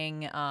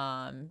planning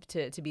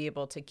to be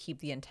able to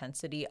keep the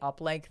intensity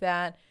up like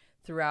that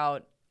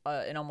throughout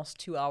an almost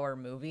 2-hour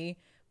movie.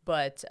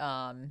 But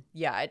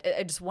yeah,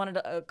 I just wanted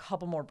a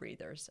couple more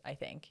breathers, I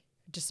think,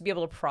 just to be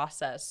able to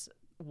process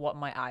what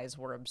my eyes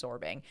were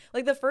absorbing.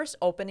 Like the first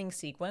opening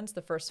sequence,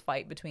 the first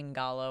fight between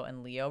Gallo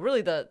and Leo,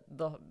 really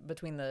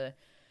between the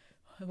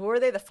who were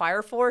they? The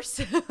Fire Force?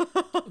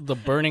 The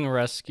Burning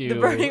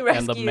Rescue,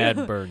 and the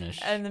Mad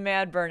Burnish. And the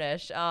Mad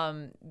Burnish.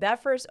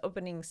 That first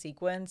opening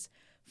sequence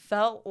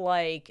felt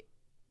like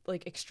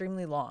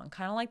extremely long.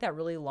 Kind of like that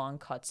really long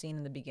cutscene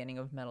in the beginning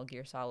of Metal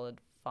Gear Solid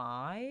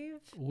 5.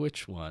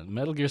 Which one?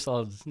 Metal Gear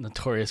Solid is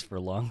notorious for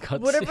long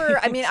cutscenes. Whatever.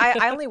 I mean,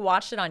 I only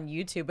watched it on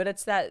YouTube, but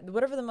it's that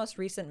whatever the most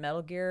recent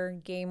Metal Gear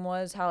game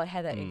was, how it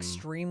had that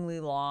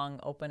extremely long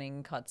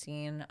opening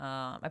cutscene.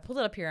 I pulled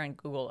it up here on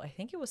Google. I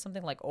think it was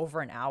something like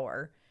over an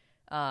hour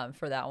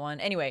for that one.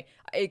 Anyway,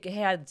 it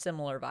had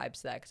similar vibes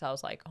to that because I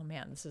was like, oh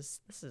man,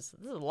 this is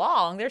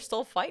long. They're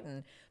still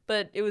fighting,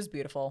 but it was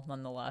beautiful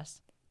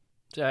nonetheless.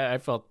 I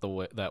felt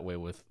that way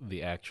with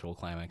the actual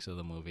climax of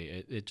the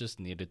movie. It just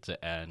needed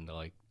to end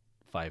like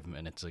 5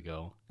 minutes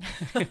ago.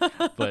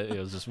 But it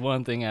was just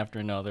one thing after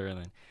another. And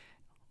then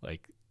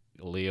like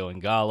Leo and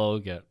Gallo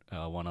get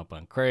one up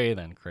on Cray.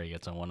 Then Cray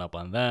gets one up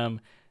on them.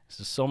 It's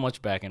just so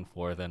much back and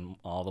forth. And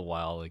all the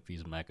while, like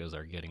these mechas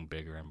are getting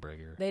bigger and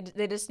bigger.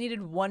 They just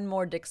needed one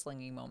more dick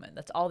slinging moment.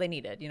 That's all they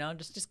needed.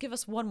 Just give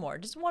us one more.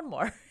 Just one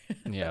more.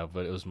 Yeah,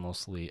 but it was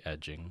mostly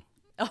edging.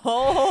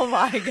 Oh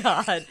my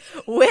God.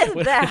 With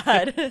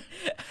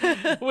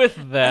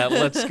that,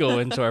 let's go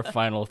into our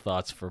final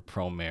thoughts for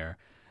Promare.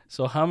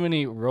 So how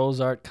many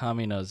Rosart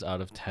Kaminas out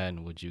of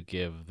 10 would you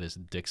give this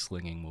dick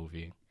slinging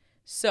movie?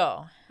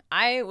 So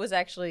I was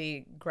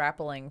actually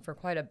grappling for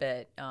quite a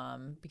bit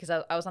because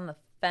I was on the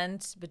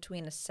fence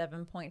between a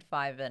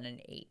 7.5 and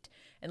an 8.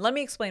 And let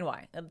me explain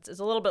why. It's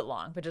a little bit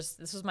long, but just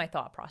this was my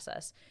thought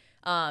process.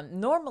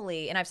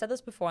 Normally, and I've said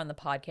this before on the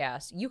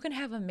podcast, you can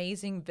have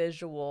amazing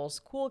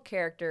visuals, cool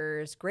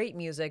characters, great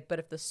music, but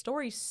if the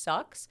story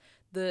sucks,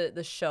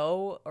 the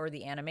show or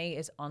the anime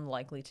is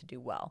unlikely to do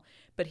well.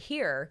 But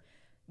here,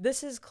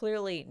 this is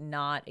clearly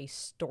not a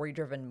story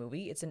driven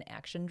movie. It's an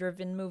action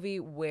driven movie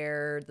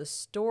where the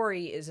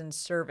story is in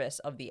service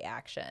of the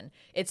action.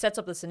 It sets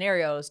up the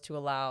scenarios to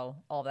allow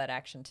all that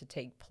action to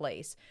take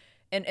place.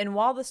 And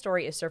while the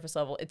story is surface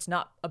level, it's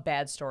not a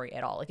bad story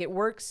at all. Like, it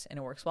works, and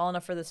it works well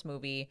enough for this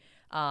movie.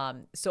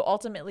 So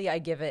ultimately, I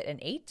give it an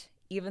 8,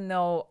 even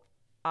though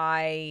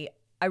I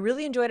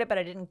really enjoyed it, but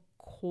I didn't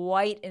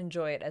quite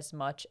enjoy it as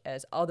much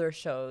as other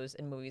shows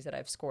and movies that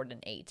I've scored an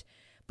 8.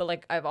 But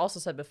like I've also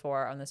said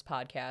before on this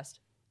podcast,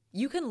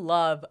 you can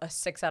love a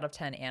 6 out of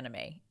 10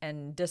 anime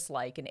and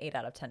dislike an 8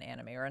 out of 10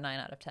 anime or a 9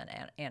 out of 10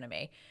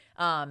 anime.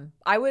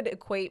 I would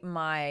equate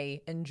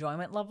my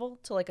enjoyment level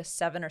to like a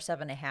 7 or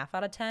 7.5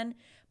 out of 10.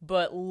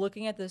 But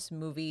looking at this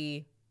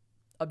movie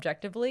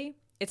objectively,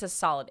 it's a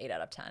solid 8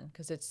 out of 10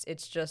 because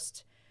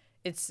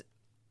it's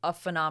a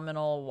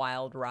phenomenal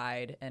wild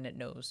ride and it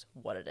knows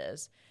what it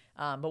is.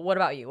 But what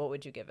about you? What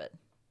would you give it?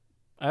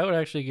 I would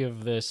actually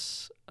give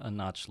this a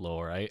notch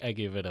lower. I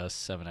gave it a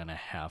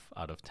 7.5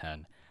 out of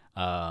 10.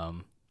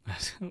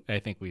 I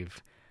think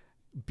we've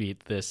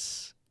beat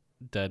this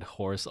dead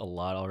horse a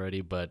lot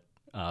already, but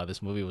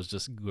this movie was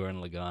just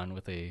Gurren Lagann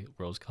with a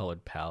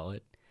rose-colored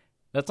palette.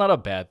 That's not a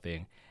bad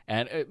thing,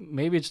 and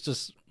maybe it's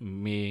just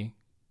me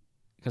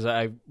because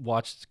I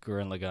watched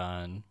Gurren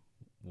Lagann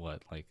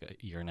like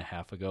a year and a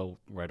half ago,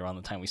 right around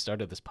the time we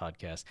started this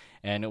podcast,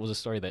 and it was a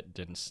story that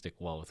didn't stick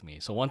well with me.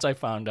 So once I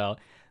found out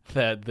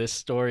that this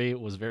story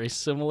was very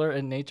similar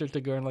in nature to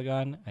Gurren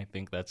Lagann, I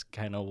think that's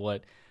kind of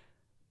what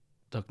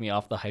took me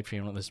off the hype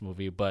train with this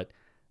movie. But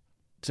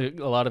to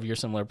a lot of your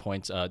similar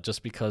points,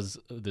 just because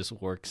this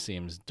work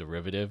seems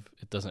derivative,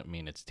 it doesn't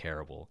mean it's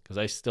terrible. Because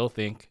I still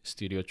think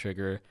Studio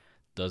Trigger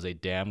does a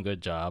damn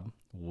good job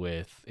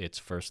with its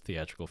first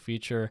theatrical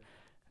feature,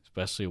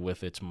 especially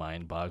with its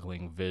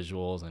mind-boggling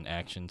visuals and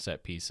action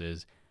set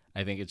pieces.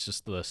 I think it's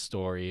just the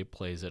story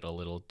plays it a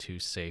little too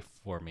safe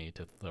for me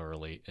to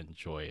thoroughly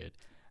enjoy it.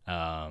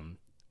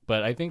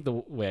 But I think the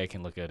way I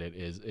can look at it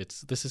is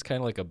this is kind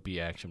of like a B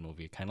action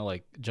movie, kind of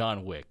like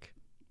John Wick,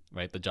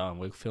 right? The John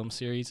Wick film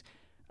series.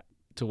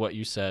 To what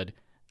you said,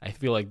 I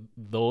feel like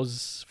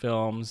those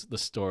films, the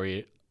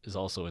story is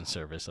also in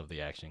service of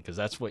the action because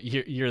that's what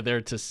you're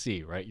there to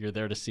see, right? You're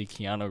there to see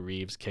Keanu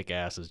Reeves kick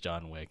ass as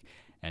John Wick,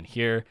 and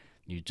here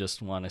you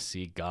just want to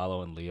see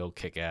Gallo and Leo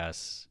kick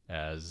ass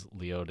as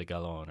Leo de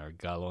Galon or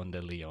Galon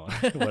de Leon,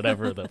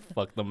 whatever the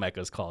fuck the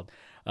mecha's called.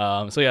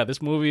 So yeah,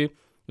 this movie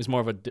was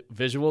more of a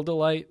visual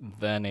delight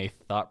than a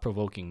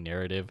thought-provoking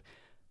narrative.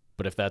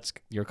 But if that's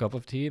your cup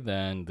of tea,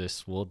 then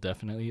this will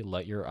definitely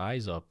light your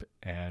eyes up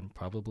and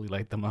probably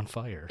light them on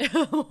fire.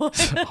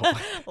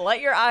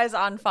 Light your eyes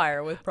on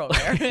fire with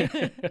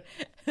Promare.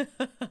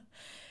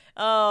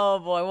 Oh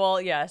boy.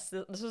 Well, yes,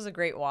 this was a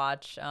great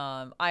watch.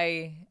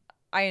 I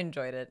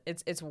enjoyed it.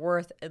 It's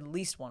worth at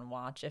least one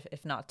watch,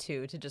 if not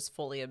two, to just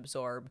fully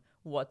absorb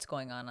what's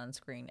going on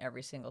screen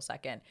every single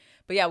second.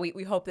 But yeah,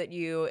 we hope that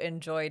you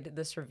enjoyed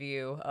this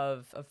review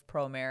of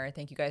Promare.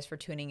 Thank you guys for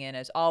tuning in.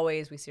 As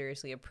always, we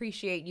seriously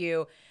appreciate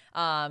you.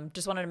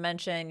 Just wanted to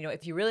mention,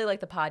 if you really like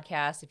the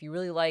podcast, if you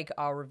really like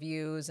our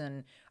reviews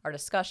and our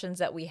discussions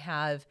that we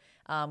have,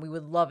 we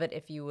would love it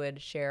if you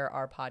would share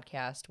our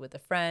podcast with a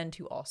friend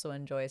who also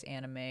enjoys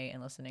anime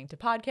and listening to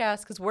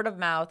podcasts, because word of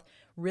mouth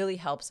really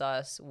helps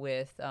us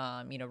with,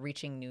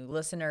 reaching new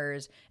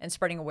listeners and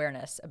spreading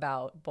awareness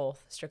about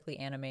both Strictly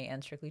Anime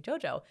and Strictly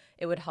JoJo.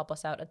 It would help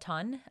us out a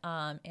ton.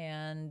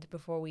 And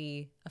before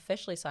we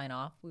officially sign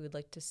off, we would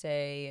like to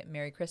say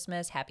Merry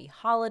Christmas, Happy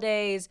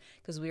Holidays,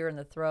 because we are in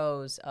the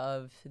throes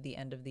of the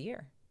end of the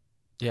year.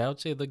 Yeah, I would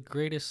say the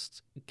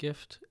greatest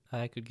gift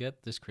I could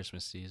get this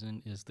Christmas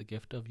season is the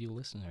gift of you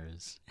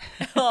listeners.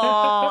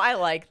 Oh, I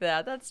like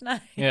that. That's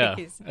nice. Yeah,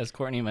 as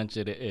Courtney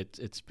mentioned,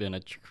 it's been a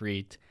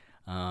treat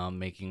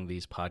making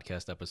these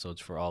podcast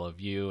episodes for all of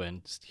you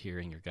and just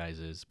hearing your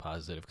guys'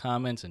 positive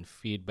comments and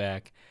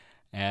feedback.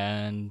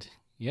 And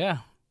yeah,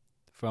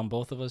 from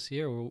both of us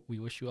here, we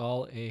wish you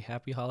all a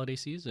happy holiday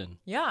season.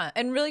 Yeah,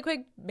 and really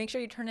quick, make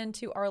sure you turn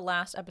into our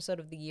last episode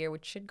of the year,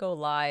 which should go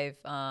live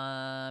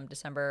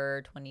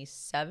December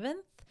 27th,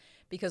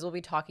 because we'll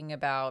be talking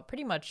about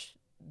pretty much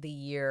the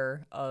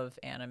year of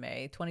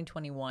anime,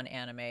 2021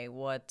 anime,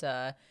 what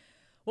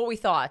we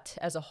thought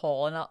as a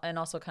whole, and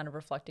also kind of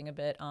reflecting a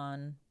bit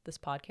on this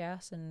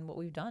podcast and what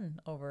we've done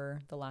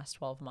over the last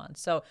 12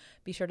 months. So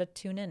be sure to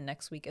tune in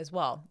next week as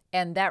well.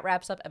 And that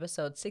wraps up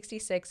episode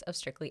 66 of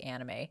Strictly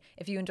Anime.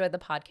 If you enjoyed the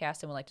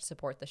podcast and would like to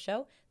support the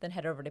show, then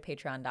head over to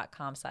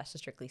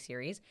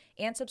patreon.com/thestrictlyseries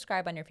and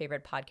subscribe on your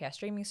favorite podcast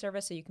streaming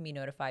service so you can be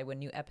notified when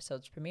new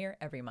episodes premiere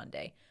every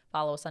Monday.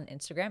 Follow us on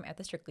Instagram at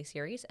The Strictly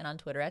Series and on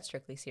Twitter at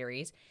Strictly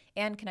Series,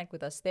 and connect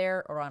with us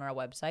there or on our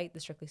website,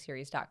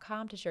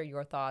 thestrictlyseries.com, to share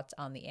your thoughts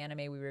on the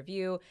anime we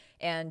review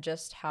and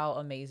just how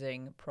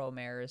amazing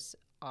Promare's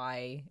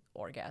eye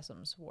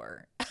orgasms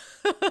were.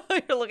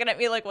 You're looking at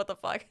me like, what the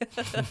fuck?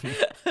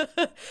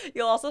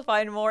 You'll also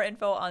find more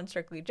info on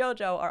Strictly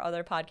JoJo, our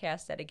other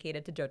podcast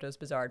dedicated to JoJo's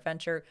Bizarre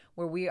Adventure,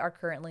 where we are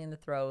currently in the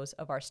throes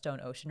of our Stone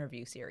Ocean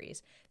review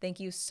series. Thank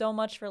you so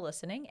much for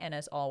listening, and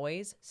as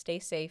always, stay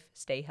safe,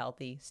 stay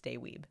healthy, stay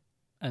weeb.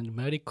 And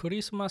Merry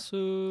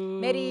Christmasu!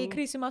 Merry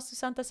Christmasu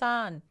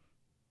Santa-san!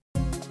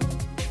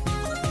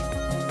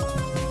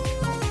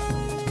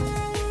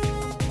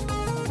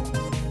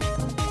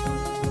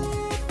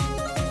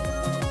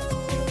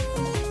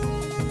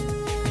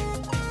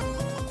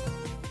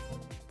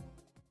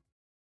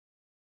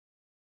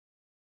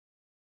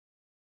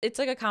 It's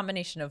like a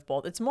combination of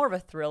both. It's more of a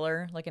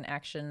thriller, like an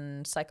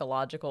action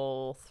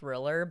psychological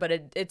thriller, but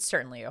it's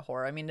certainly a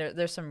horror. I mean,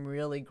 there's some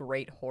really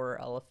great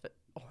elephants.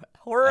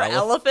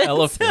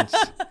 Elephants.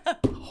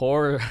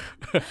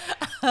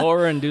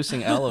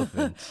 Horror-inducing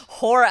elephants.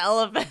 Horror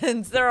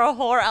elephants. There are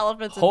horror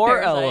elephants. Horror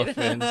in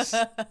elephants.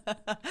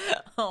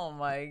 Oh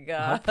my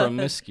god. How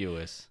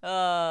promiscuous.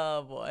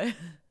 Oh boy.